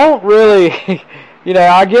 I don't really,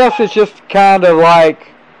 I guess it's just kind of like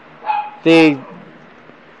the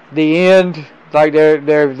end, like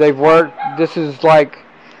they've worked. This is like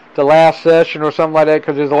the last session or something like that,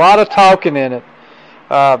 because there's a lot of talking in it.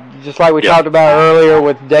 Just like we talked about earlier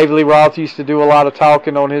with David Lee Roth used to do a lot of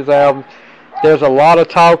talking on his album. There's a lot of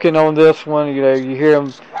talking on this one. You hear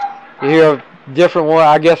him, you hear a different one.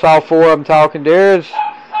 I guess all four of them talking. There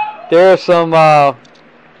are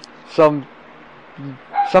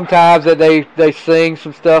sometimes that they sing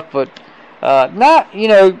some stuff, but not.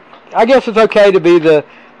 I guess it's okay to be the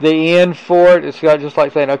end for it. It's just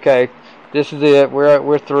like saying, okay, this is it.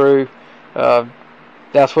 We're through.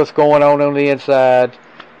 That's what's going on the inside.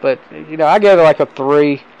 But I gave it like a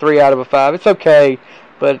 3 out of a 5. It's okay,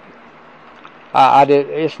 but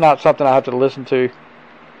it's not something I have to listen to.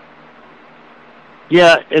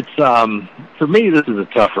 Yeah, it's for me this is a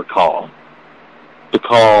tougher call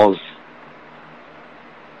because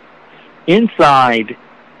Inside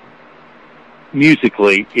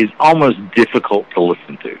musically is almost difficult to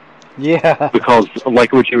listen to. Yeah. Because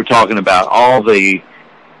like what you were talking about, all the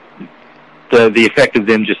effect of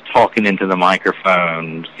them just talking into the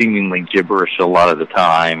microphone, seemingly gibberish a lot of the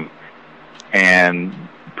time, and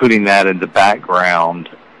putting that in the background,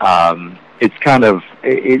 it's kind of,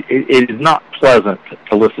 it is not pleasant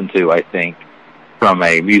to listen to, I think, from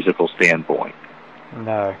a musical standpoint.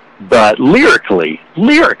 No. But lyrically,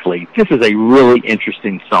 this is a really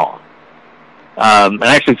interesting song.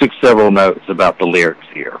 I actually took several notes about the lyrics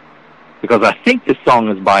here, because I think this song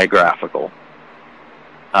is biographical.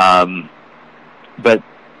 But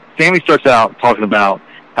Sammy starts out talking about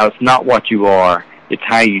how it's not what you are, it's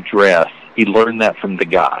how you dress. He learned that from the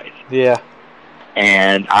guys. Yeah.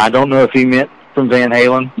 And I don't know if he meant from Van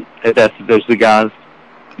Halen, if those the guys,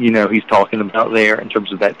 he's talking about there in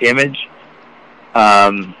terms of that image.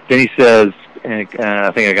 Then he says, and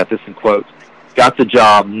I think I got this in quotes, got the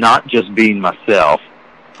job not just being myself.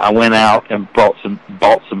 I went out and bought some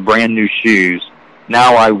brand new shoes.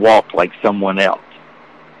 Now I walk like someone else.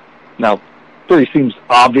 Now, pretty seems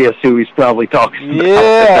obvious who he's probably talking about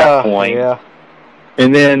at that point. Yeah.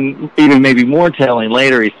 And then, even maybe more telling,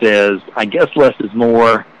 later he says, I guess less is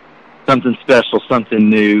more, something special, something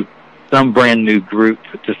new, some brand new group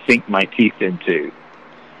to sink my teeth into.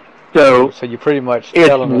 So you pretty much it's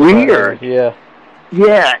telling weird. Yeah.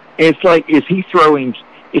 Yeah, it's like, it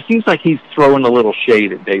seems like he's throwing a little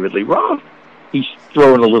shade at David Lee Roth. He's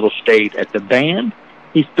throwing a little shade at the band.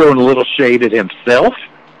 He's throwing a little shade at himself,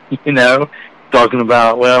 talking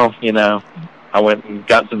about, well, I went and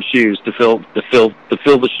got some shoes to fill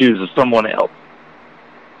the shoes of someone else.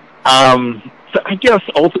 So I guess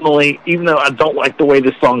ultimately, even though I don't like the way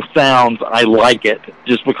this song sounds, I like it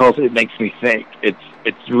just because it makes me think.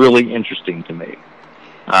 It's really interesting to me.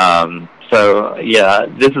 So yeah,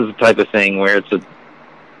 this is the type of thing where it's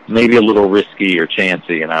maybe a little risky or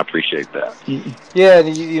chancy, and I appreciate that. Yeah,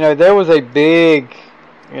 there was a big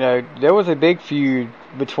feud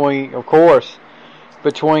between the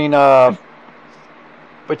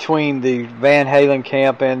Van Halen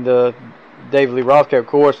camp and the David Lee Roth camp. Of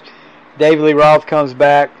course, David Lee Roth comes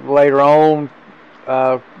back later on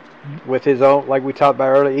with his own, like we talked about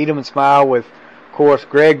earlier, Eat 'Em and Smile, with, of course,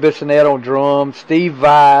 Greg Bissonette on drums, Steve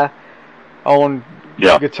Vai on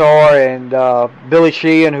guitar, and Billy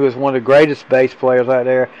Sheehan, who is one of the greatest bass players out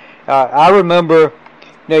there. I remember,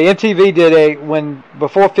 MTV did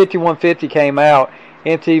before 5150 came out,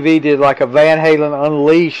 MTV did like a Van Halen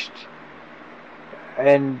Unleashed,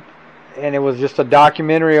 and it was just a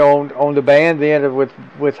documentary on the band then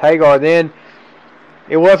with Hagar. Then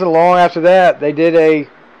it wasn't long after that they did a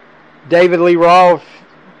David Lee Roth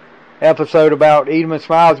episode about Eat 'Em and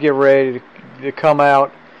Smiles getting ready to come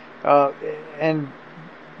out, and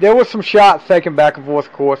there was some shots taken back and forth,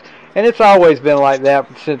 of course, and it's always been like that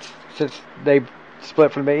since they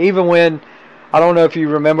split from me. Even when, I don't know if you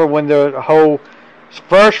remember when the whole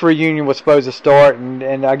first reunion was supposed to start,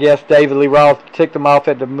 and I guess David Lee Roth ticked them off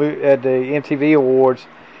at the MTV Awards,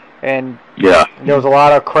 and yeah, there was a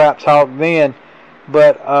lot of crap talk then.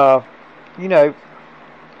 But you know,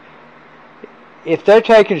 if they're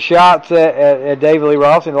taking shots at David Lee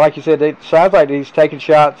Roth, and like you said, it sounds like he's taking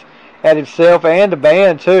shots at himself and the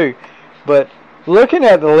band too. But looking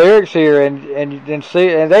at the lyrics here and see,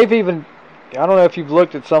 and they've even, I don't know if you've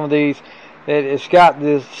looked at some of these, it's got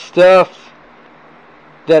this stuff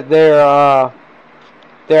that they're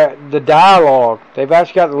the dialogue. They've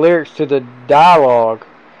actually got the lyrics to the dialogue,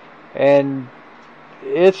 and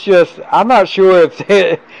it's just, I'm not sure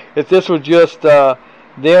if this was just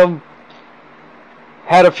them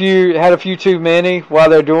had a few too many while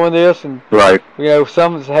they're doing this, and right. You know,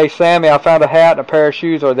 some, hey Sammy, I found a hat and a pair of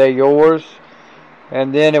shoes. Are they yours?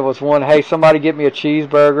 And then it was one, hey, somebody get me a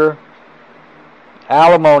cheeseburger.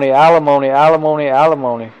 Alimony, alimony, alimony,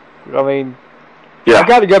 alimony. I mean, yeah. I've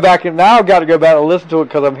got to go back and listen to it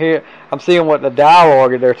because I'm seeing what the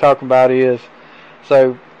dialogue they're talking about is.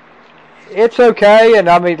 So it's okay, and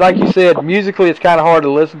I mean, like you said, musically it's kind of hard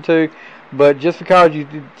to listen to. But just because you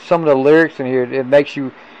did some of the lyrics in here, it makes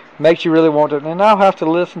you really want to. And I'll have to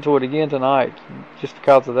listen to it again tonight, just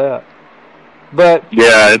because of that. But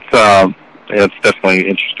yeah, it's definitely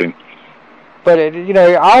interesting. But you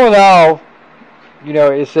know, all in all, you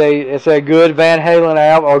know, it's a good Van Halen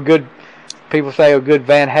album, or good, people say a good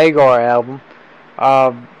Van Hagar album.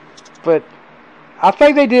 But I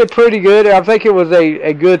think they did pretty good. I think it was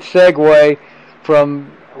a good segue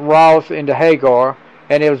from Roth into Hagar.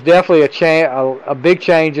 And it was definitely a big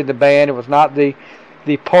change in the band. It was not the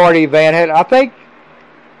party Van Halen. I think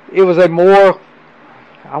it was it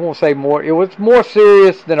was more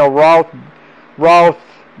serious than a Roth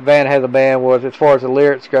Van Halen band was, as far as the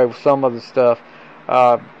lyrics go, some of the stuff.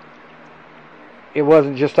 It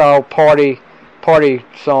wasn't just all party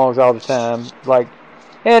songs all the time.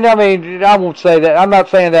 And I mean, I won't say that. I'm not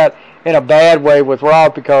saying that in a bad way with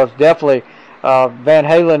Roth, because definitely Van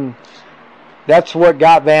Halen, that's what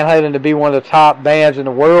got Van Halen to be one of the top bands in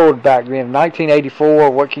the world back then.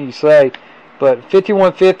 1984, what can you say? But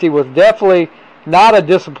 5150 was definitely not a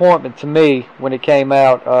disappointment to me when it came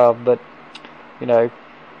out. But you know,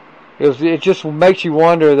 it just makes you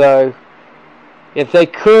wonder though, if they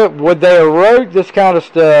would they have wrote this kind of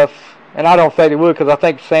stuff? And I don't think they would, because I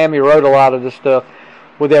think Sammy wrote a lot of this stuff.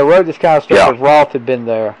 Would they have wrote this kind of stuff if Roth had been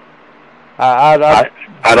there? I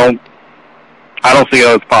don't see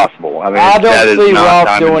how it's possible. I mean, I don't see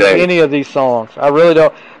Roth doing any of these songs. I really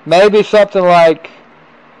don't. Maybe something like,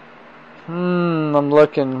 I'm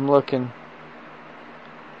looking.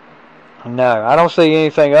 No, I don't see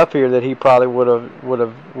anything up here that he probably would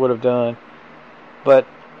have done. But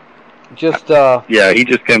just yeah, he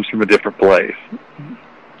just comes from a different place.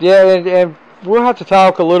 Yeah, and we'll have to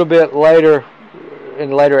talk a little bit later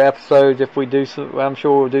in later episodes if we do. I'm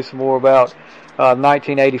sure we'll do some more about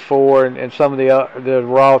 1984 and some of the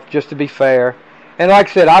Roth, just to be fair. And like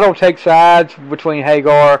I said, I don't take sides between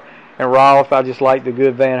Hagar and Roth. I just like the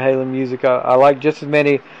good Van Halen music. I like just as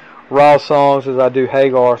many Roth songs as I do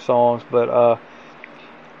Hagar songs, but a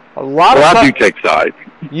lot of I do take sides.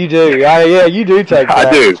 You do, yeah, you do take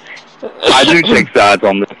sides. I do take sides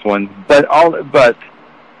on this one, but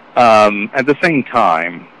at the same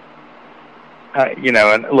time, you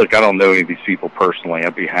know, and look, I don't know any of these people personally.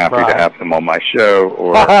 I'd be happy to have them on my show,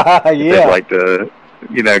 or if they'd like to,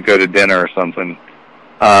 you know, go to dinner or something.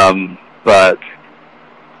 But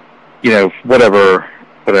you know, whatever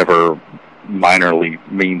minorly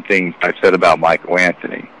mean things I've said about Michael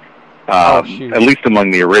Anthony, at least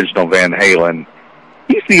among the original Van Halen,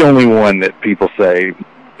 he's the only one that people say,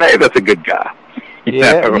 hey, that's a good guy. You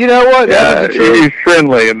know what? Yeah, he's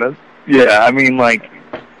friendly, and I mean, like,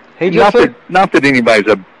 not that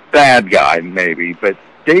anybody's a bad guy, maybe, but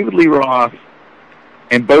David Lee Roth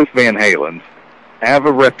and both Van Halens have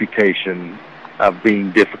a reputation of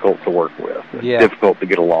being difficult to work with, difficult to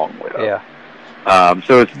get along with. Yeah.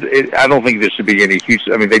 So I don't think there should be any huge.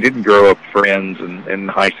 I mean, they didn't grow up friends in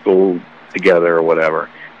high school together or whatever.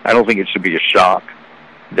 I don't think it should be a shock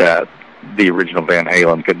that the original Van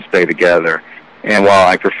Halen couldn't stay together. And while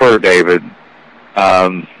I prefer David,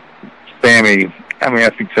 Sammy, I mean, I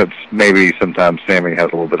think that's maybe sometimes Sammy has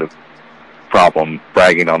a little bit of problem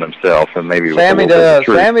bragging on himself, and maybe Sammy does.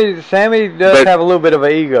 Sammy does have a little bit of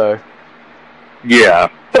an ego. Yeah,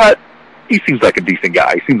 but he seems like a decent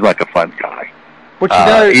guy. He seems like a fun guy. But you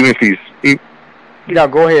know, even if he's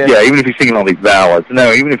go ahead. Yeah, even if he's singing all these ballads.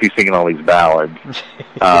 No, even if he's singing all these ballads,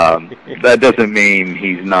 that doesn't mean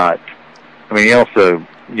he's not. I mean, he also,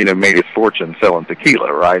 you know, made his fortune selling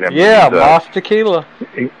tequila, right? I mean, Moss Tequila.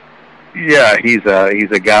 Yeah, he's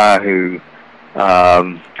a guy who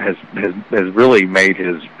has really made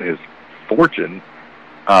his fortune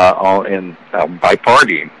by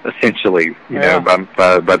partying, essentially. You know,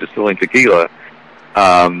 by distilling tequila.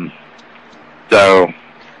 So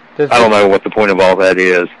I don't know what the point of all that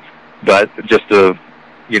is, but just to,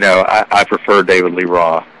 you know, I prefer David Lee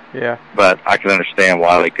Roth. Yeah. But I can understand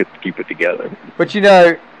why they could keep it together. But you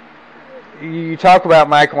know, you talk about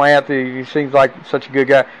Michael Anthony. He seems like such a good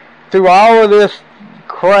guy. Through all of this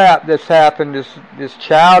crap that's happened, this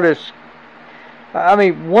childish. I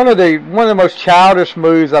mean, one of the most childish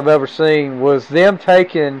moves I've ever seen was them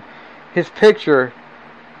taking his picture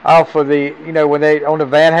off of the, you know, when they on the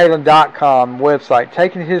VanHalen.com website,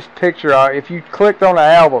 taking his picture off. If you clicked on the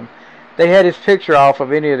album, they had his picture off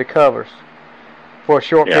of any of the covers for a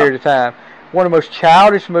short period of time. One of the most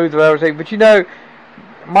childish moves I've ever seen. But you know,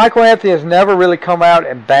 Michael Anthony has never really come out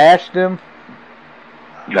and bashed him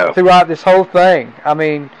throughout this whole thing. I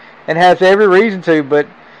mean, and has every reason to. But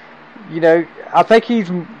you know, I think he's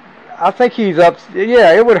up.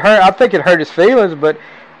 Yeah, it would hurt. I think it hurt his feelings, but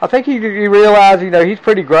I think he realized, you know, he's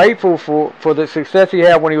pretty grateful for the success he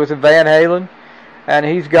had when he was in Van Halen, and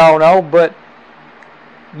he's gone on. But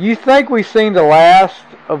you think we've seen the last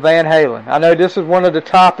of Van Halen? I know this is one of the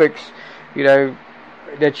topics, you know,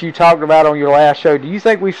 that you talked about on your last show. Do you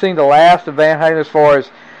think we've seen the last of Van Halen as far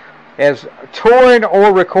as touring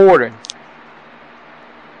or recording?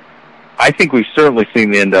 I think we've certainly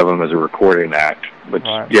seen the end of him as a recording act, which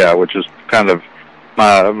which is kind of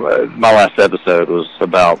my last episode was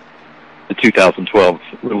about the 2012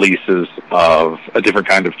 releases of A Different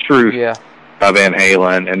Kind of Truth by Van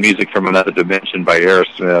Halen and Music from Another Dimension by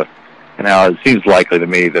Aerosmith, and how it seems likely to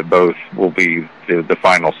me that both will be the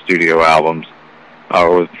final studio albums,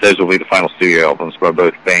 or those will be the final studio albums by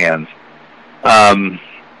both bands.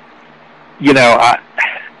 You know,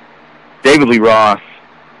 David Lee Roth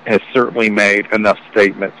has certainly made enough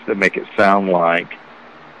statements that make it sound like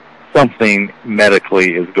something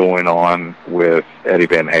medically is going on with Eddie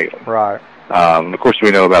Van Halen. Right. Of course, we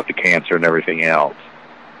know about the cancer and everything else.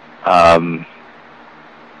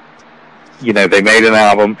 You know, they made an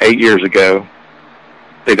album 8 years ago.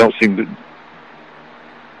 They don't seem to...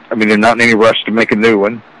 I mean, they're not in any rush to make a new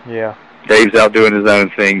one. Yeah. Dave's out doing his own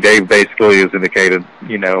thing. Dave basically has indicated,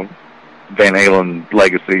 you know, Van Halen's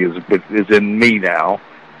legacy is in me now.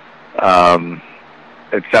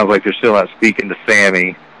 It sounds like they're still not speaking to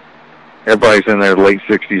Sammy. Everybody's in their late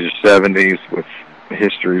 60s or 70s with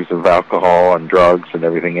histories of alcohol and drugs and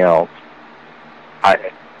everything else.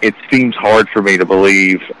 It seems hard for me to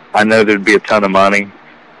believe. I know there'd be a ton of money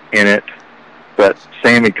in it, but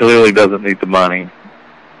Sammy clearly doesn't need the money.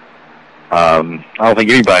 I don't think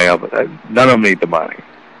anybody else, none of them need the money.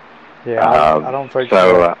 Yeah, I don't think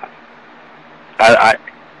so. I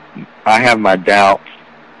have my doubts,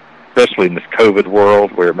 especially in this COVID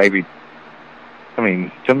world where maybe, I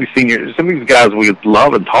mean, some of these guys we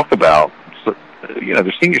love and talk about, so, you know,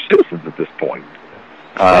 they're senior citizens at this point.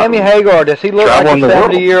 Sammy Hagar, does he look like a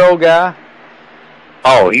 70-year-old guy?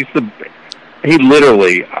 Oh, he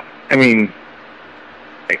literally, I mean,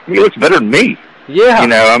 he looks better than me. Yeah. You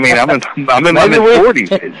know, I mean, I'm in my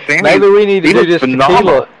mid-40s. Maybe we need to do this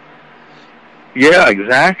tequila. Yeah,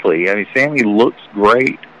 exactly. I mean, Sammy looks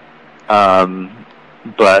great.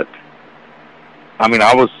 But I mean,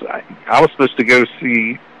 I was supposed to go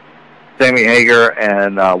see Sammy Hagar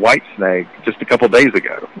and Whitesnake just a couple of days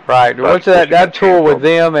ago. Right. What's that tour with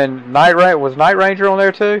them and Night Ranger? Was Night Ranger on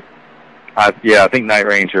there too? I think Night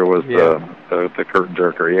Ranger was the curtain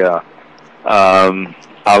jerker. Yeah.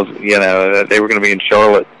 I was, you know, they were going to be in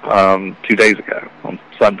Charlotte 2 days ago on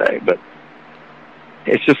Sunday, but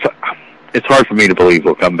it's just it's hard for me to believe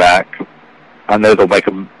they'll come back. I know they'll make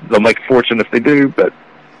a fortune if they do, but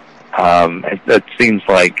it seems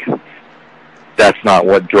like that's not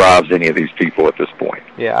what drives any of these people at this point.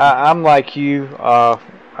 Yeah, I'm like you.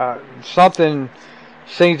 Something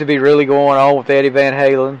seems to be really going on with Eddie Van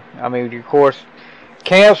Halen. I mean, of course,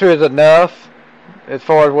 cancer is enough as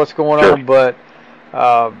far as what's going on, but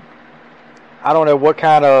I don't know what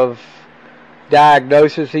kind of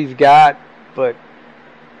diagnosis he's got, but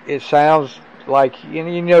it sounds like,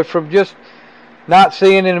 you know, from just not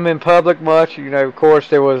seeing him in public much, you know, of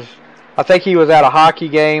course I think he was at a hockey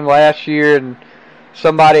game last year and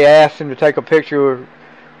somebody asked him to take a picture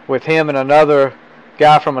with him and another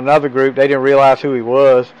guy from another group. They didn't realize who he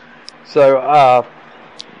was. So,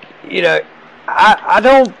 you know, I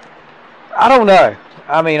don't know.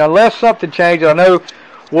 I mean, unless something changes. I know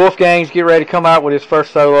Wolfgang's getting ready to come out with his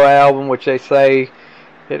first solo album, which they say,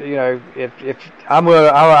 you know, if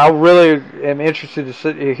I really am interested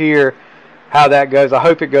to hear how that goes. I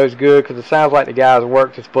hope it goes good because it sounds like the guy's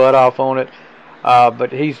worked his butt off on it.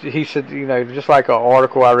 But he said, you know, just like an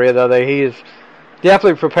article I read the other day, he is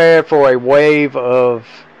definitely prepared for a wave of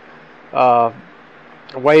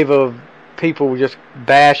people just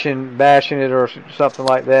bashing it or something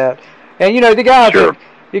like that. And you know, the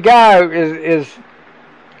guy is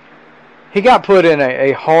he got put in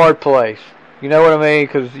a hard place. You know what I mean?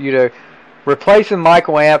 Because you know, replacing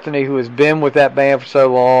Michael Anthony, who has been with that band for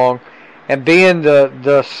so long, and being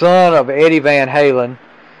the son of Eddie Van Halen,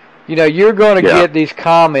 you know, you're going to get these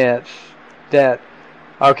comments that,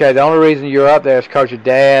 okay, the only reason you're up there is because your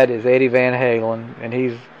dad is Eddie Van Halen, and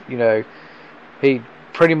he's, you know, he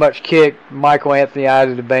pretty much kicked Michael Anthony out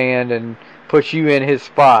of the band and put you in his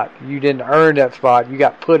spot. You didn't earn that spot. You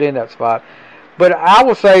got put in that spot. But I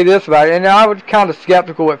will say this about it, and I was kind of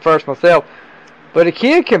skeptical at first myself, but a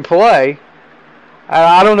kid can play.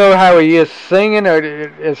 I don't know how he is singing, or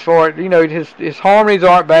as far as, you know, his harmonies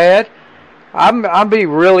aren't bad. I'm be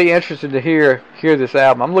really interested to hear this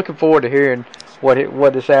album. I'm looking forward to hearing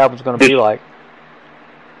what this album's going to be like.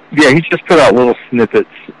 Yeah, he just put out little snippets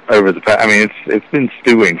over the past. I mean, it's been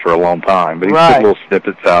stewing for a long time, but he put little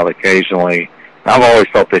snippets out occasionally. I've always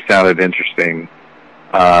thought they sounded interesting.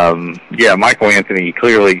 Yeah, Michael Anthony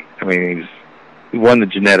clearly. I mean, he won the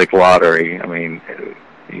genetic lottery. I mean,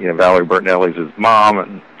 you know, Valerie Bertinelli's his mom,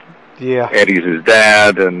 and Eddie's his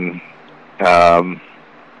dad, and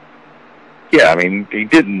yeah, I mean, he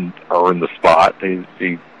didn't earn the spot. His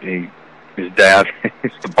dad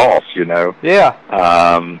is the boss, you know. Yeah.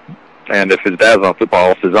 And if his dad's not the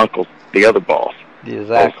boss, his uncle's the other boss.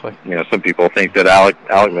 Exactly. You know, some people think that Alec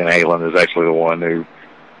Van Halen is actually the one who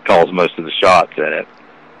calls most of the shots in it.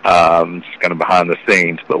 Just kind of behind the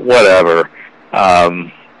scenes, but whatever.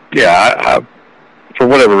 Yeah, I for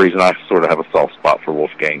whatever reason, I sort of have a soft spot for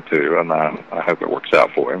Wolfgang too, and I hope it works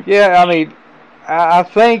out for him. Yeah, I mean, I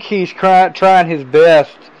think he's trying his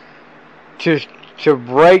best to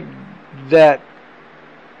break that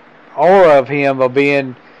aura of him of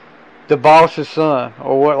being the boss's son,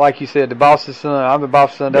 or what, like you said, the boss's son. I'm the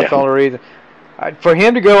boss's son. That's the only reason. For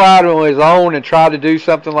him to go out on his own and try to do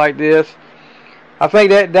something like this, I think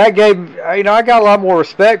that gave, you know, I got a lot more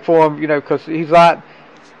respect for him, you know, because he's not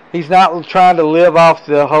trying to live off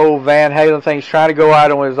the whole Van Halen thing. He's trying to go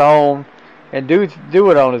out on his own and do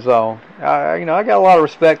it on his own. You know, I got a lot of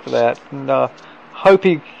respect for that, and hope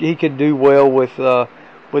he can do well with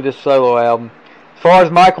his solo album. As far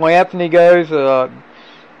as Michael Anthony goes,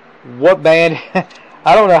 what band?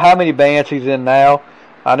 I don't know how many bands he's in now.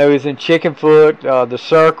 I know he's in Chickenfoot, The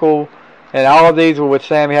Circle, and all of these were with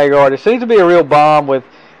Sammy Hagar. There seems to be a real bond with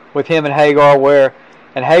him and Hagar,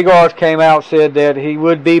 and Hagar came out and said that he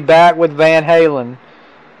would be back with Van Halen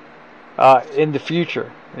in the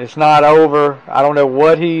future. It's not over. I don't know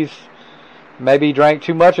what maybe he drank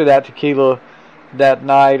too much of that tequila that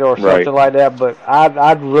night or something like that, but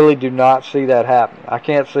I really do not see that happening. I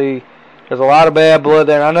can't see. There's a lot of bad blood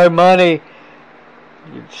there. I know Money,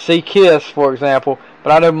 see Kiss, for example,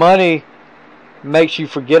 but I know Money makes you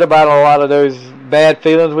forget about a lot of those bad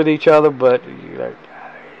feelings with each other, but you know,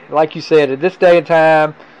 like you said, at this day and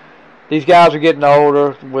time, these guys are getting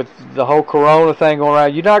older. With the whole Corona thing going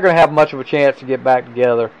around, you're not going to have much of a chance to get back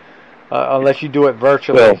together unless you do it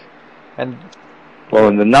virtually. Well,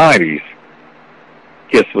 in the 90s,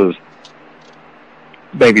 Kiss was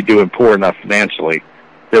maybe doing poor enough financially.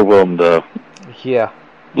 They're willing to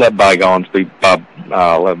let bygones be bygones.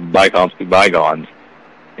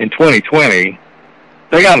 In 2020,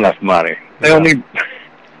 they got enough money. They don't need.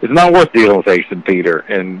 It's not worth dealing with Ace and Peter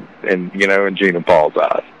and you know, and Gene and Paul's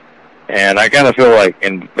eyes. And I kind of feel like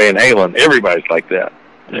in Van Halen, everybody's like that.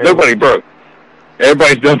 Nobody broke.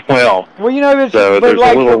 Everybody's done well. Well, you know, so there's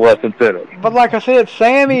a little less incentive. But like I said,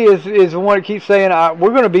 Sammy is the one that keeps saying we're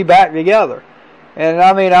going to be back together. And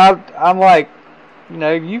I mean, I'm like, you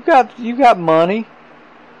know, you got money.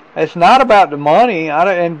 It's not about the money.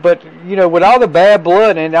 But you know, with all the bad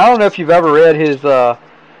blood, and I don't know if you've ever read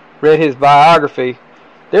his biography.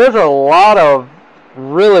 There's a lot of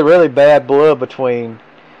really, really bad blood between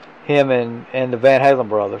him and the Van Halen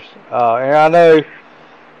brothers. And I know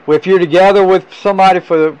if you're together with somebody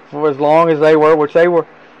for as long as they were, which they were,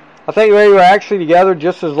 I think they were actually together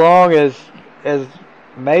just as long as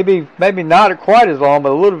maybe not quite as long,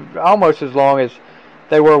 but almost as long as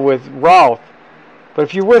they were with Roth. But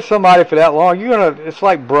if you're with somebody for that long, it's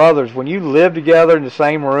like brothers. When you live together in the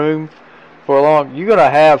same room for a long, you're gonna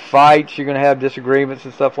have fights, you're gonna have disagreements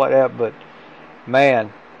and stuff like that. But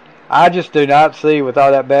man, I just do not see, with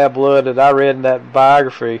all that bad blood that I read in that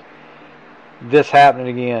biography, this happening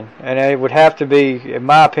again. And it would have to be, in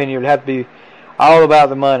my opinion, it would have to be all about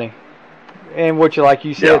the money. and which, like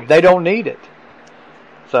you said, they don't need it.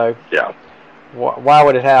 So yeah, why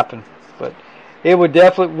would it happen? But it would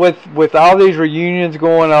definitely, with all these reunions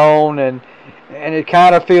going on, and it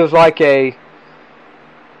kind of feels like I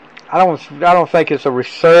don't think it's a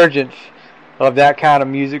resurgence of that kind of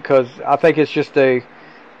music, because I think it's just I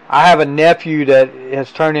have a nephew that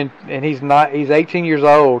has turned in, and he's 18 years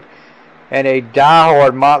old, and a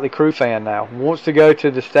diehard Motley Crue fan now. Wants to go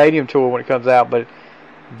to the stadium tour when it comes out, but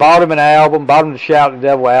bought him an album, bought him the Shout the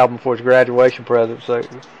Devil album for his graduation present. So,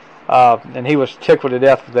 and he was tickled to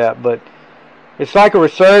death with that. But it's like a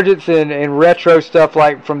resurgence in retro stuff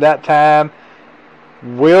like from that time.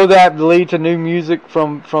 Will that lead to new music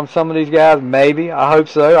from some of these guys? Maybe. I hope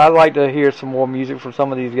so. I'd like to hear some more music from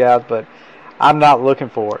some of these guys, but I'm not looking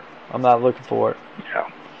for it.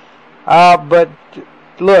 Yeah. But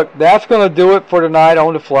look, that's going to do it for tonight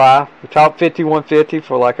on the fly. We talked 5150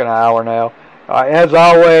 for like an hour now. As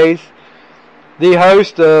always, the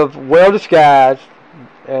host of Well Disguised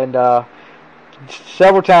and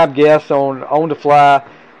several time guest on the fly,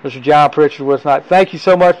 Mr. John Pritchard, with us tonight. Thank you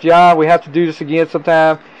so much, John. We have to do this again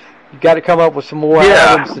sometime. You got to come up with some more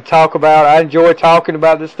items to talk about. I enjoy talking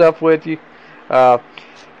about this stuff with you. Like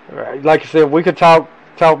I said, we could talk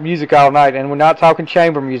music all night, and we're not talking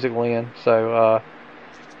chamber music, Lynn. So,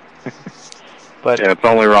 but yeah, it's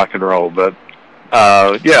only rock and roll. But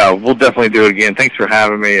yeah, we'll definitely do it again. Thanks for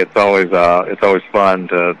having me. It's always fun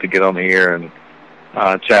to get on here and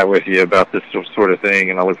chat with you about this sort of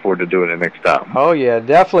thing, and I look forward to doing it next time. Oh yeah,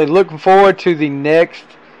 definitely looking forward to the next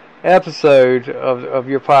episode of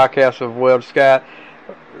your podcast of Well Disguised.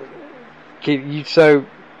 So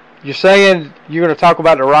you're saying you're going to talk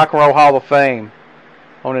about the Rock and Roll Hall of Fame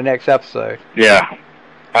on the next episode? Yeah.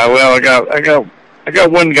 Well, I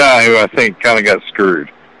got one guy who I think kind of got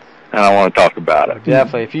screwed, and I want to talk about it.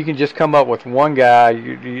 Definitely. If you can just come up with one guy,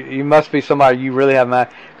 you must be somebody you really have in mind,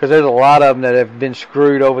 because there's a lot of them that have been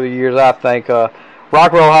screwed over the years. I think Rock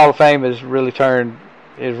and Roll Hall of Fame is really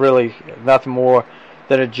nothing more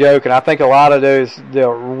than a joke, and I think a lot of the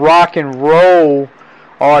rock and roll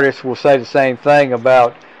artists will say the same thing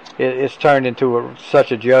about it's turned into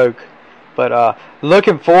such a joke. But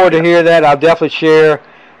looking forward to hear that. I'll definitely share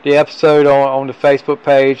the episode on the Facebook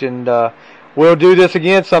page, and we'll do this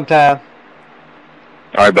again sometime.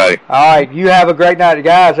 All right, buddy. All right, you have a great night,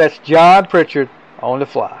 guys. That's John Pritchard on the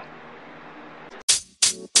fly.